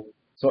sample.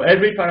 So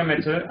every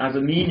parameter has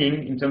a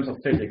meaning in terms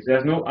of physics.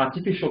 There's no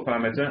artificial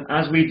parameter,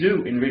 as we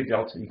do in reed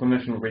belts, in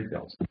conventional reed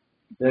belts.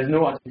 There's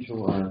no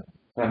artificial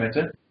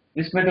parameter.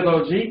 This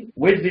methodology,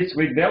 with this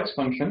reed belt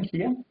function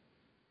here,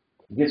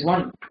 this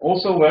one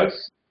also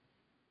works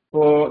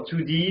for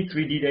 2D,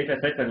 3D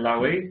dataset and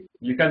Laue.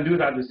 You can do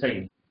that the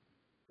same.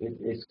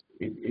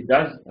 It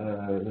does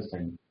the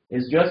same.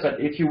 It's just that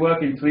if you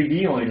work in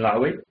 3D or in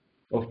Laue,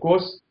 of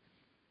course,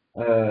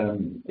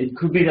 it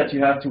could be that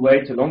you have to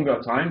wait a longer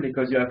time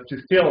because you have to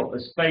fill a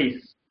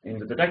space in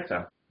the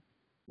detector,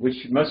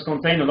 which must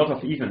contain a lot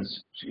of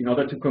events in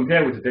order to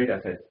compare with the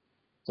dataset.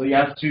 So you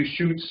have to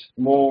shoot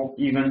more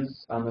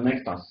events on the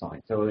McStas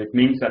side. So it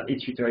means that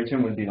each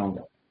iteration will be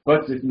longer.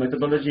 But the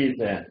methodology is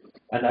there.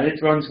 And as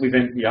it runs with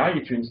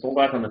MPI, if you install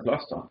that on a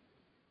cluster,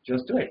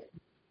 just do it.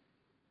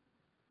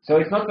 So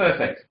it's not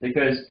perfect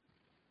because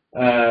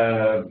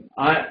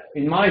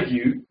in my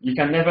view, you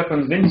can never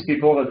convince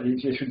people that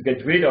they should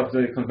get rid of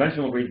the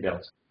conventional reed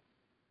belt.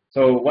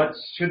 So what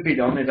should be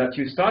done is that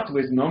you start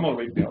with normal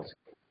reed belt.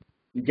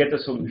 You get a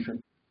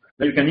solution.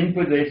 Then you can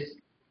input this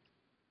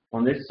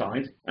on this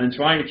side and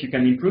try if you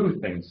can improve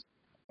things,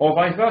 or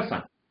vice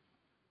versa.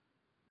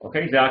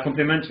 Okay, they are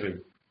complementary.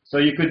 So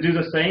you could do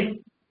the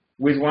same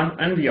with one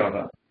and the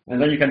other,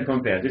 and then you can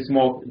compare. This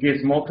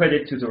gives more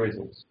credit to the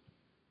results.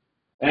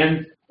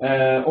 And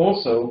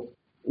also,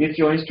 if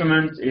your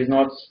instrument is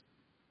not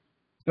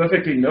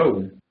perfectly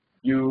known,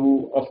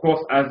 you, of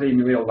course, as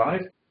in real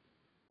life,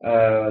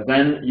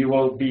 then you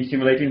will be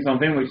simulating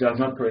something which does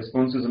not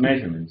correspond to the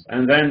measurements.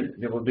 And then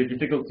there will be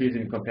difficulties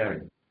in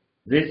comparing.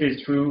 This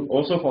is true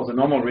also for the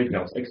normal reed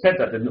belts, except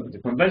that the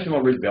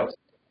conventional reed belt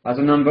has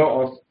a number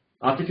of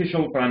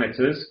artificial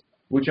parameters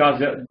which are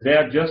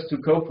there just to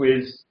cope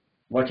with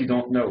what you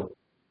don't know.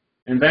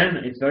 And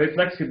then it's very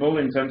flexible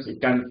in terms it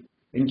can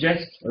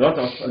ingest a lot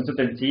of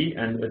uncertainty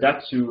and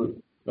adapt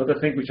to a lot of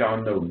things which are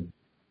unknown.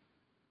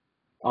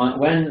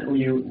 When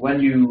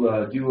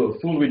you do a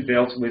full reed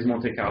belt with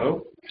Monte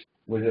Carlo,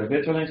 with a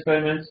virtual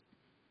experiment,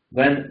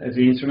 then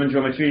the instrument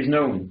geometry is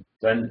known.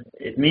 Then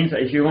it means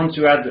that if you want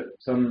to add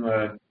some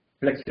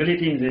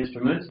flexibility in the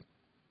instrument,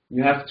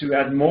 you have to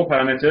add more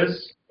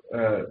parameters.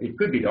 It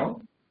could be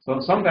done. So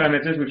some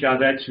parameters which are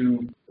there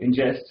to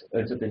ingest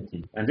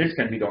uncertainty, and this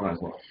can be done as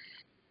well.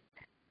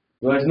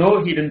 There is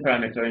no hidden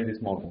parameter in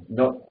this model,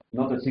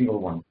 not a single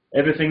one.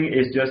 Everything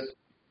is just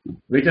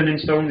written in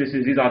stone.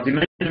 These are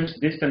dimensions,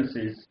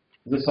 distances,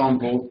 the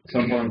sample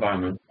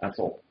environment. That's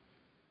all.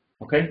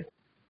 Okay,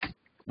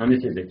 and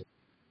this is it.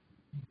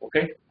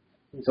 Okay,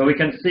 so we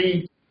can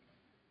see.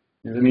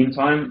 In the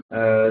meantime,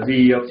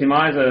 the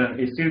optimizer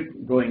is still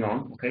going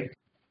on. Okay,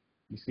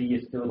 you see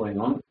it's still going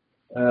on.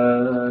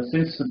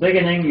 Since the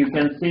beginning, you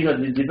can see that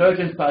the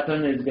divergence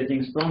pattern is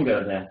getting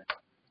stronger there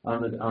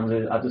at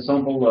the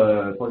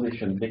sample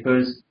position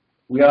because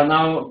we are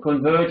now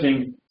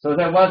converging. So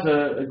there was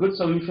a good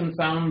solution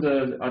found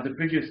at the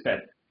previous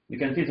step. You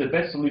can see the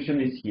best solution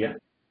is here,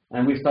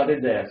 and we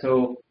started there.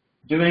 So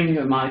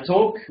during my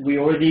talk, we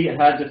already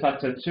had the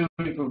factor 2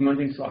 improvement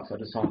in flux at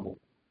the sample.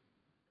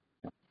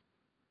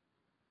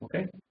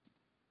 Okay.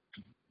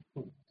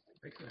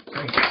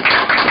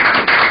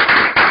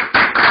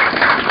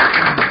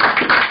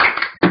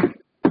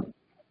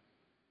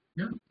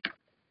 Yeah.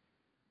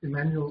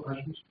 Emmanuel,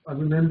 I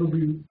remember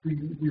we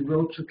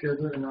wrote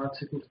together an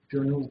article for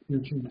Journal of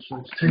Newton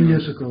Research 10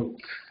 years ago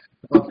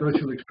about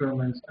virtual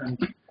experiments and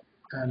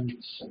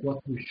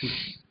what we should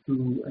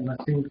do, and I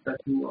think that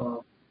you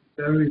are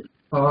very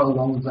far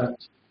along that.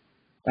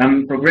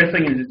 I'm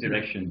progressing in this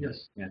direction.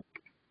 Yes. Yeah.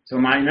 So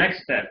my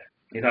next step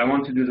is I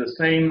want to do the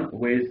same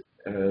with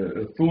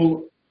a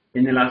full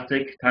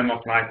inelastic time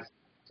of flight,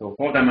 so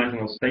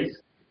 4-dimensional space.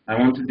 I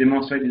want to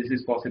demonstrate this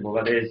is possible.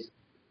 That is,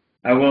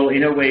 I will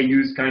in a way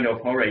use kind of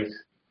Horace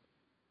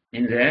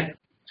in there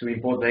to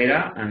import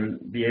data and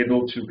be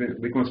able to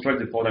reconstruct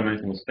the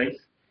 4-dimensional space.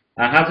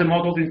 I have the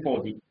models in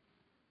 4D.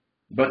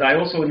 but I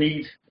also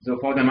need the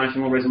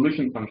four-dimensional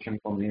resolution function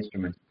from the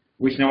instrument,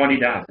 which nobody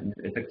does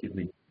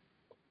effectively.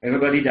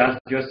 Everybody does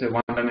just a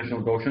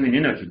one-dimensional Gaussian in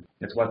energy.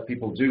 That's what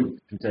people do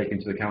to take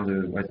into account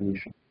the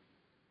resolution.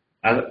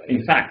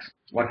 In fact,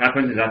 what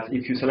happens is that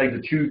if you select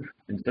the tube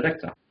in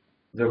selector,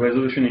 the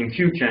resolution in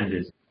Q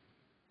changes.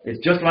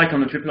 It's just like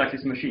on a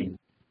triple-axis machine,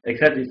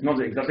 except it's not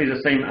exactly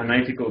the same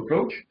analytical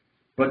approach.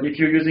 But if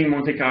you're using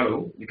Monte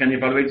Carlo, you can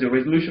evaluate the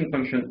resolution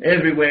function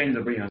everywhere in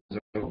the brilliance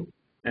zone,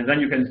 and then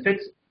you can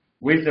fit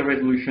with the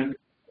resolution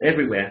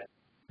everywhere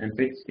and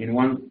fit in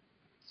one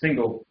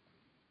single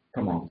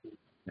command.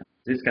 Yeah,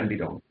 this can be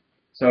done.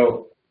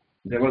 So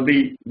there will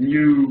be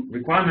new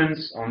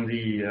requirements on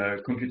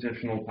the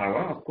computational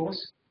power, of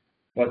course,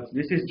 but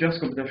this is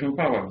just computational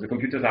power. The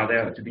computers are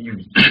there to be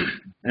used.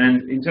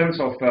 And in terms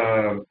of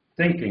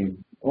thinking,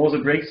 all the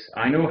bricks,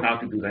 I know how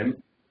to do them,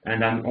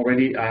 and I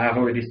have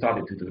already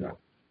started to do that.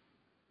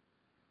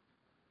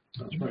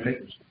 That's very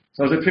interesting.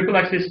 So the triple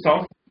axis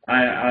stuff,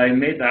 I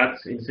made that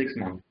in 6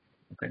 months.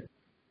 Okay,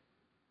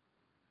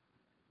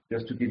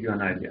 just to give you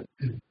an idea.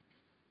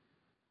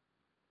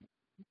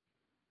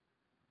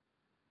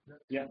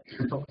 Yeah.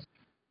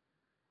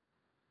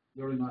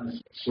 Very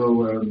nice.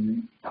 So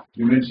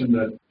you mentioned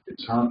that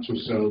it's hard to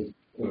sell,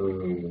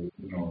 new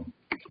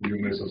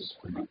methods.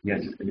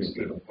 Yes.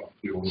 Instead of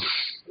the old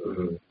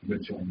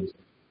conventional methods.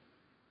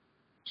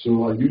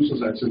 So are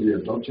users actually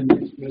adopting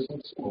these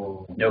methods,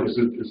 or no. is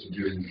it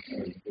doing?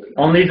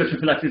 Only the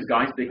triple axis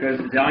guys, because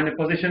they are in a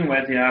position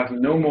where they have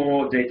no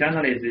more data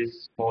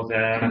analysis for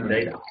their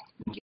data.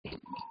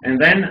 And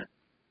then,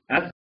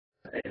 as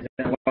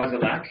there was a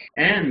lack,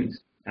 and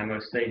I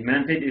must say,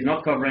 Manted is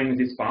not covering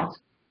this part.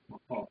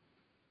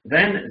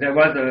 Then there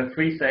was a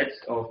free set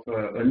of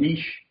a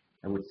niche,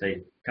 I would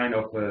say, kind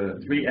of a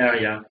free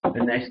area,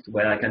 a nest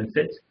where I can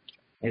sit.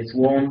 It's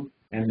warm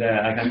and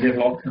I can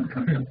develop.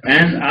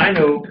 And I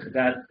know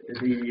that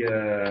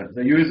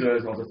the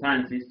users or the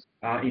scientists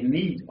are in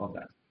need of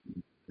that.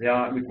 They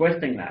are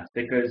requesting that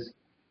because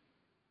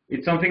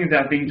it's something they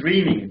have been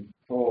dreaming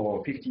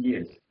for 50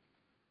 years.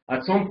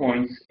 At some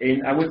point,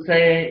 I would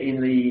say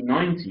in the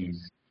 90s,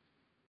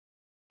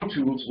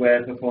 tools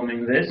were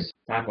performing this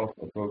type of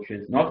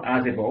approaches, not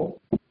as evolved,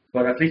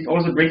 but at least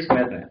all the bricks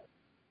were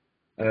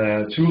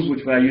there. Tools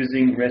which were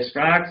using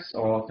restracts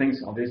or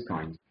things of this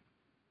kind.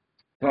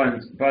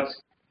 But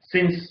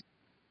since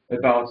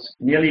about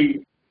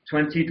nearly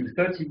 20 to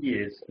 30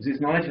 years, this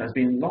knowledge has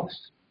been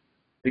lost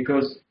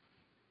because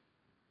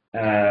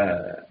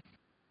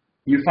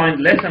you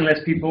find less and less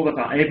people that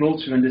are able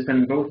to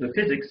understand both the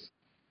physics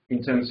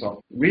in terms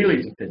of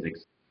really the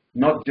physics,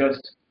 not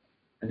just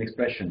an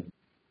expression.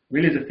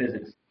 Really the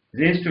physics,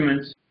 the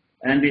instruments,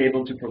 and be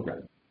able to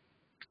program.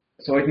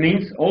 So it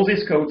means all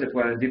these codes that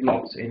were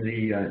developed in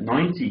the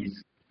 90s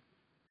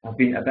have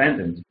been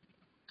abandoned.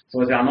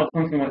 So they are not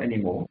functional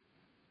anymore.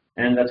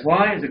 And that's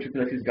why the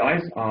triple axis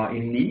guys are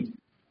in need.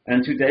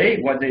 And today,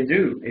 what they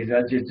do is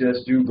that they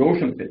just do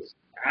Gaussian fits.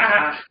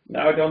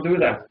 No, don't do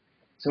that.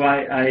 So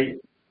I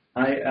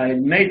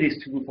made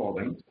this tool for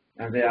them,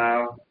 and they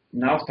are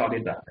now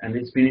started that. And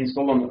it's been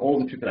installed on all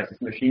the triple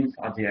axis machines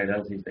at the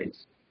ILL these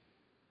days.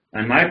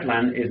 And my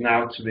plan is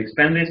now to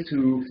expand this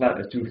to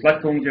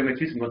flat cone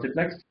geometries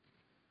multiplexed,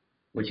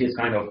 which is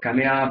kind of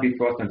camera,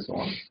 bifrost, and so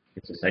on.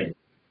 It's the same.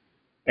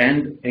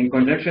 And in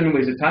conjunction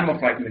with the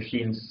time-of-flight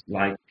machines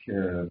like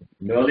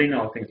Merlin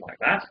or things like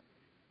that,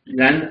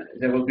 then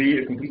there will be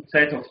a complete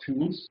set of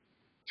tools,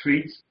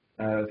 treat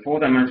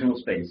four-dimensional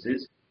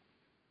spaces,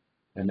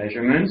 and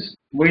measurements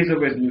with a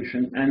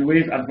resolution and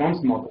with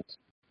advanced models.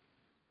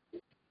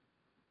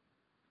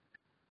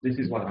 This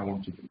is what I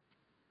want to do.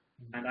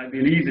 And I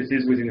believe this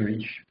is within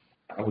reach.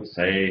 I would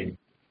say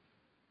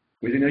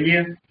within a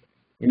year.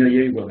 In a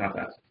year, you will have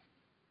that.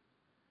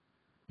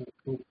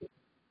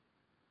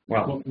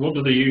 Well, what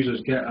do the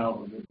users get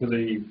out of it for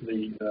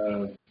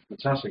the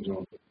task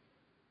example?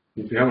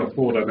 If you have a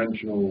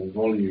four-dimensional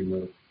volume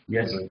of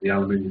the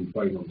aluminium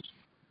photons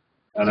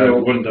and a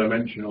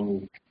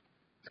one-dimensional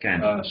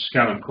scan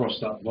across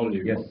that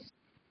volume,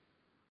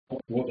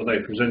 what are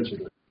they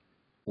presented with?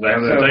 They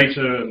have their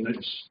data, and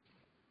it's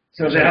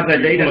so they have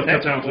their data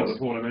set. Out of the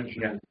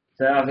four-dimensional.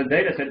 They have the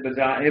data set, but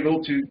they are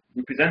able to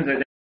represent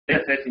the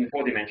data set in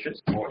 4 dimensions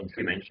or in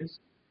 3 dimensions,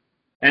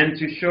 and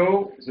to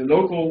show the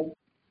local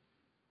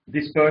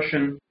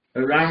dispersion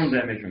around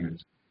their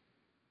measurement.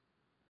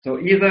 So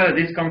either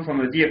this comes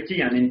from a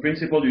DFT, and in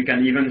principle you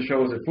can even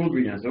show the full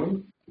brilliance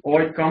zone,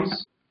 or it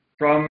comes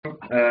from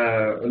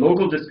a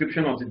local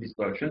description of the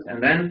dispersions,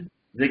 and then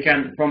they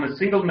can, from a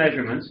single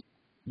measurement,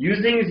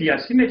 using the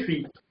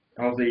asymmetry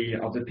of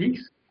the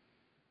peaks,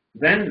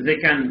 then they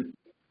can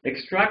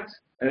extract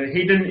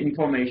hidden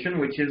information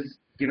which is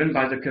given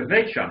by the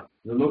curvature,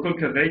 the local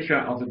curvature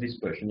of the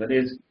dispersion. That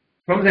is,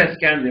 from their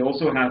scan, they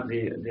also have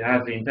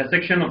the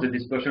intersection of the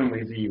dispersion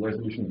with the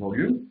resolution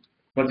volume,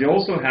 but they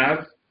also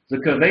have the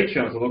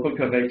curvature, the local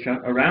curvature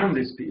around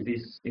this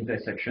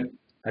intersection.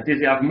 That is,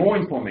 they have more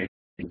information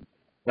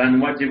than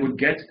what they would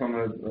get from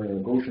a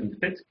Gaussian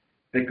fit,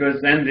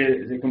 because then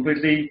they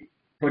completely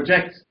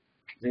project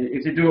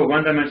If they do a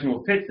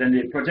one-dimensional fit, then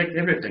they project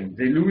everything.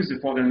 They lose the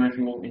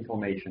four-dimensional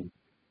information.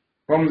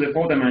 From the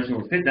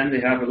four-dimensional fit, then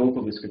they have a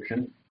local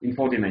description in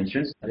 4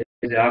 dimensions.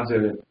 They have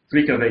the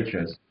 3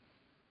 curvatures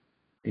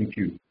in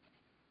Q.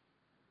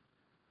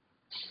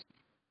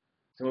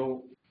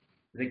 So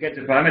they get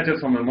the parameters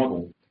from a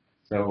model.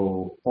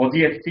 So for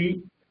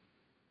DFT,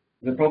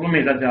 the problem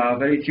is that there are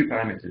very few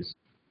parameters.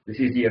 This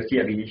is DFT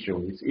ab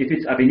initio. If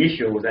it's ab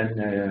initio,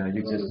 then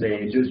you just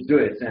say, just do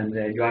it, and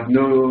you have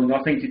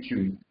nothing to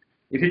tune.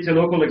 If it's a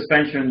local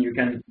expansion, you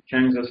can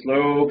change the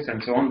slopes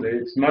and so on.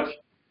 It's much.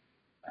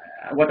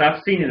 What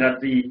I've seen is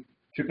that the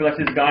triple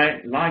axis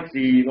guy likes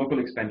the local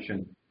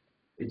expansion.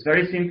 It's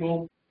very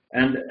simple,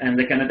 and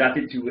they can adapt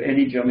it to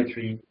any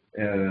geometry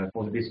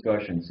for the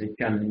dispersions. It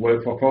can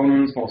work for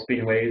phonons, for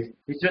spinways.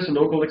 It's just a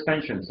local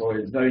expansion, so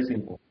it's very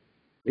simple.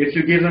 If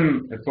you give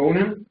them a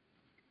phonon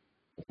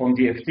from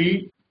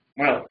DFT,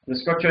 well, the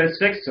structure is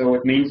fixed, so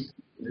it means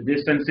the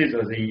distances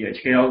of the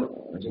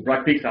HKL, the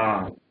bragg peaks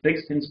are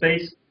fixed in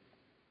space.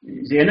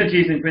 The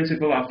energies in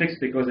principle are fixed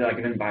because they are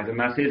given by the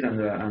masses and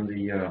the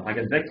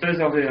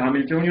eigenvectors of the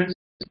Hamiltonians.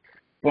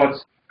 But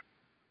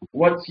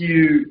what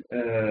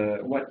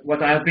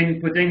I have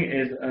been putting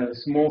is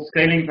small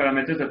scaling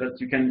parameters so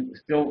that you can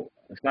still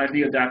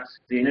slightly adapt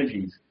the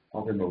energies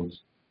of the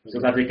modes,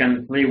 so that they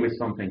can play with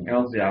something.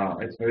 Else,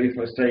 it's very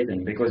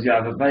frustrating because you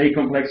have a very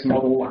complex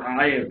model,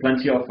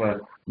 plenty of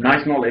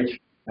nice knowledge,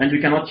 and you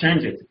cannot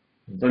change it.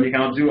 So you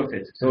cannot do a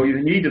fit. So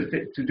you need a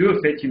fit. To do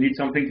a fit, you need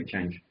something to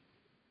change.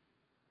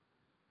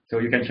 So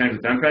you can change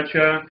the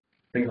temperature,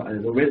 things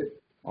like the width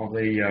of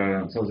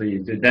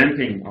the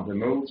damping of the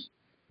modes.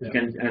 Yeah. You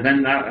can,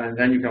 and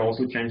then you can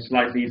also change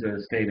slightly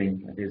the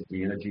scaling, that is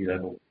the energy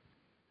level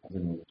of the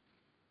mode.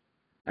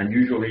 And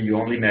usually you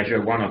only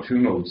measure 1 or 2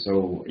 modes,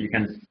 so you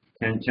can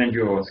change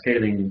your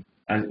scaling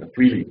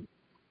freely.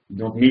 You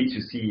don't need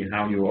to see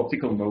how your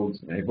optical mode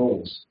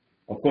evolves.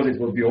 Of course, it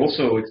will be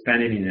also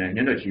expanding in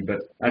energy, but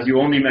as you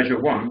only measure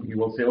 1, you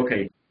will say,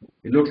 okay,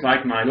 it looks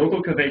like my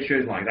local curvature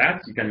is like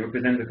that. You can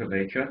represent the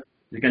curvature.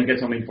 You can get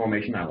some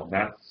information out of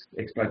that,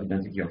 extract the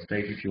density of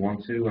state if you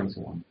want to, and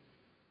so on.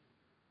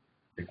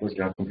 Because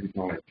you have complete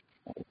knowledge.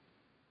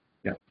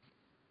 Yeah.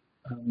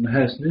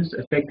 Has this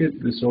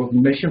affected the sort of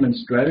measurement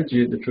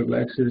strategy the triple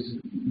axis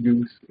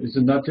use? Is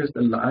it not just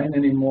a line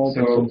anymore,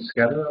 but some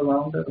scatter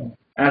around it? Or?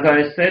 As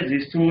I said,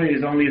 this tool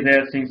is only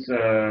there since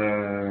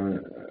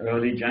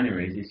early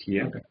January this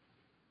year. Okay.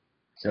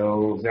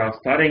 So they are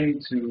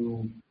starting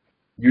to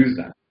use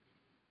that.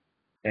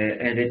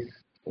 And it's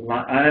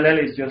ILL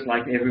is just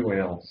like everywhere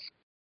else.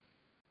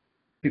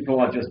 People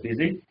are just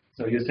busy.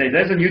 So you say,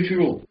 there's a new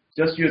tool.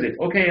 Just use it.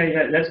 Okay,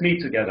 yeah, let's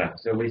meet together.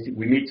 So we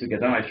meet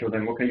together. I show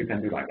them, okay, you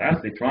can do like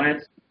that. They try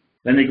it.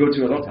 Then they go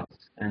to a lot of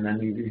us. And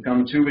then you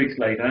come 2 weeks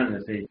later and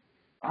they say,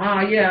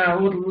 yeah, I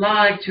would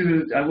love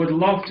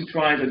to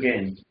try it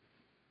again.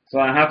 So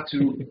I have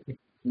to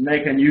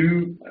make a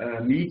new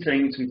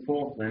meeting to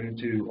force them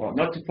to, or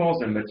not to force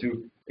them, but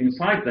to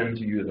incite them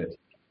to use it,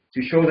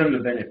 to show them the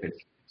benefits.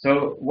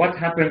 So what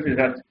happens is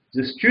that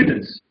the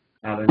students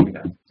are learning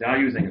that. They are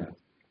using that.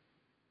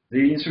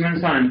 The instrument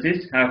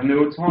scientists have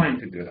no time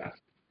to do that.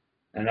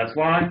 And that's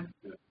why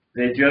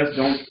they just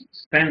don't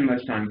spend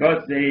much time.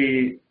 But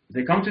they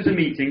come to the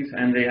meetings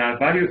and they have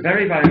very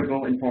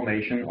valuable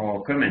information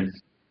or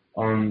comments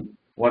on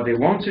what they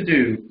want to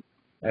do,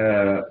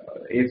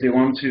 if they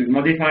want to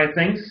modify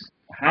things,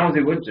 how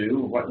they would do,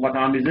 what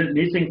are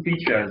missing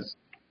features,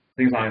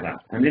 things like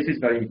that. And this is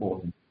very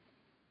important.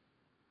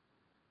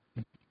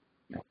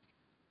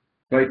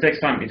 So it takes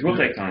time. It will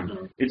take time.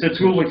 It's a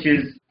tool which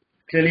is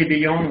clearly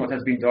beyond what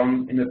has been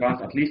done in the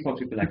past, at least for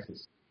triple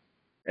axis.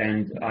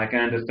 And I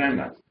can understand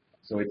that.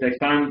 So it takes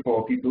time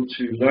for people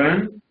to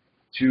learn,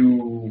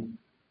 to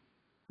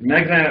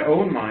make their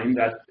own mind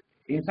that,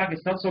 in fact,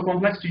 it's not so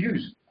complex to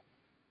use.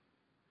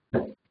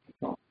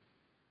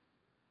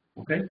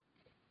 Okay?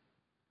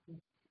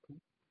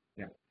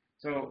 Yeah.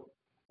 So,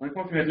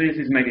 unfortunately, this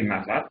is made in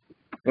MATLAB.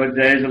 But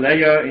there is a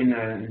layer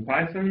in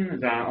Python.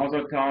 There are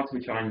other cards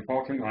which are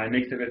important. I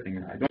mix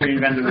everything. I don't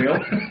reinvent the wheel.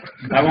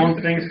 I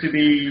want things to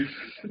be,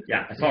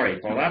 yeah, sorry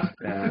for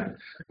that.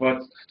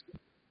 But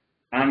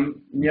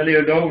I'm nearly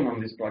alone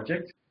on this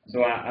project.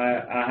 So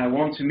I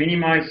want to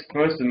minimize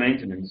first the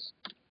maintenance.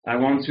 I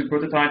want to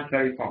prototype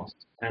very fast.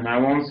 And I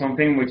want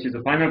something which is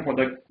a final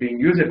product being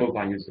usable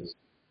by users.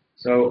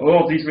 So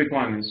all of these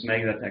requirements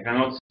make that I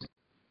cannot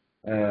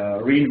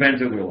reinvent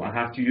the wheel. I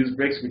have to use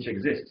bricks which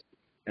exist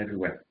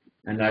everywhere.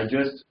 And I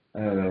just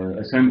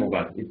assemble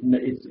that.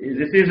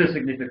 This is a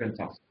significant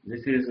task. This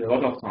is a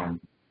lot of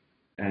time.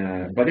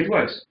 But it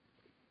works.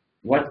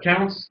 What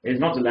counts is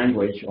not the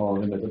language or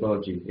the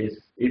methodology. It's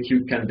if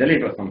you can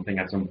deliver something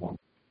at some point.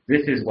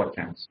 This is what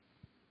counts.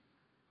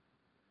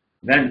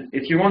 Then,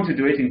 if you want to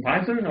do it in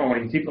Python or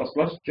in C++,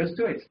 just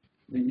do it.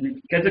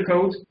 You get the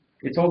code.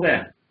 It's all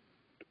there.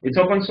 It's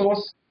open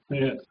source.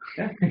 Yeah.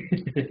 Yeah,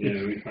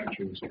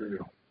 refactoring is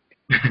trivial.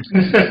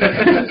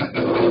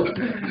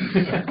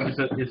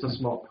 It's a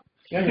small.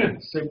 Yeah,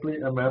 simply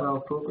a matter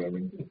of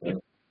programming.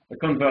 a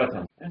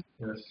converter. Yeah?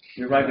 Yes.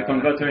 You write the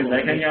converter in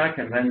Lagrangiac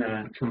and then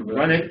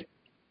run it.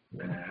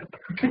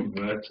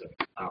 Converter.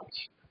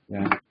 Ouch.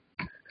 Yeah.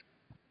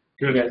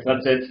 Good. Yes,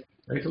 that's it.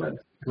 Excellent.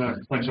 No,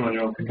 thanks so much,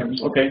 Joel.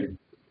 Okay.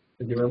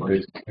 Thank you very much.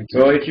 Good.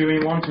 So if you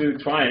want to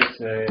try it,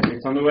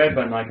 it's on the web,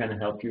 and I can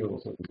help you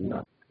also to do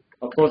that.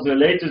 Of course, the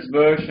latest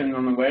version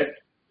on the web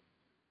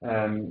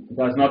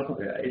does not.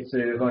 It's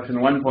version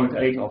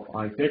 1.8 of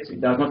iFit.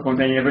 It does not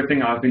contain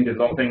everything I've been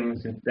developing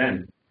since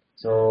then.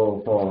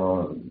 So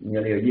for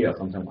nearly a year,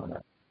 something like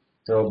that.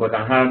 So, but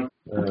I have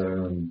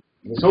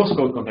the source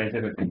code contains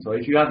everything. So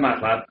if you have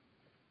MATLAB,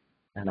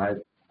 and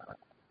I'm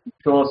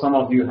sure some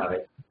of you have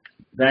it,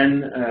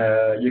 then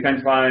you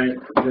can try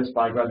just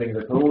by grabbing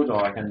the code,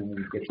 or I can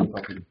get you a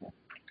copy.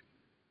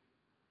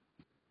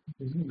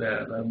 Isn't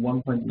there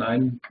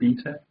 1.9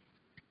 beta?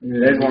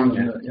 There's one,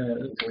 yeah.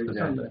 That's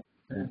on there.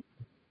 Yeah.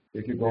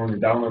 If you go in the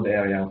download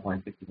area, I'll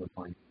find 50 will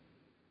find.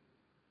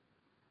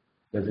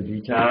 There's a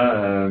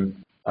beta.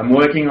 I'm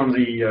working on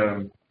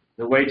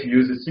the way to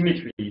use the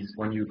symmetries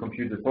when you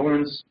compute the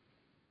tolerance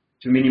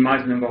to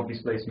minimize the number of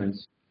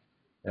displacements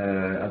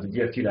at the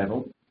DFT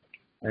level.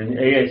 And in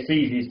ASC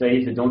these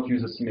days, they don't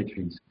use the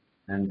symmetries.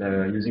 And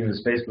using the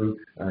space group,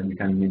 you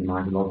can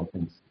minimize a lot of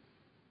things.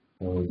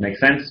 So it makes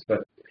sense,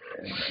 but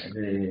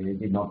they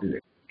did not do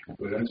it.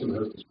 But it actually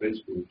has the space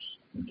groups.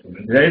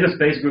 There is a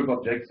space group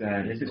object,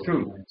 this is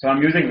true. So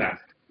I'm using that.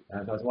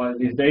 That's why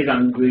these days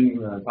I'm doing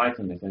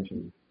Python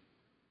essentially.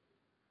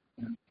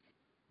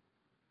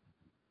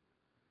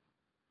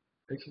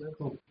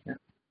 Excellent. Yeah.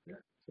 Yeah.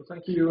 So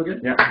thank you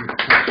again. Yeah.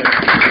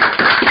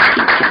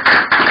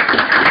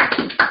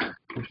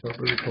 We stop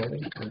the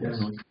recording. Yeah.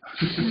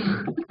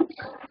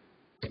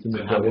 That's in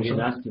the How did you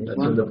browser. ask this That's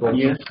one? in the browser.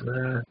 Yeah.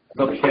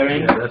 Stop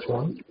sharing. Yeah, that's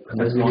one. And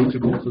That's then you one. need to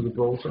go to the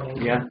browser.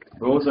 Yeah,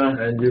 browser.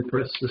 And you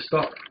press the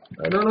stop.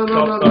 No,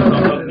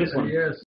 Stop, this one. Yes.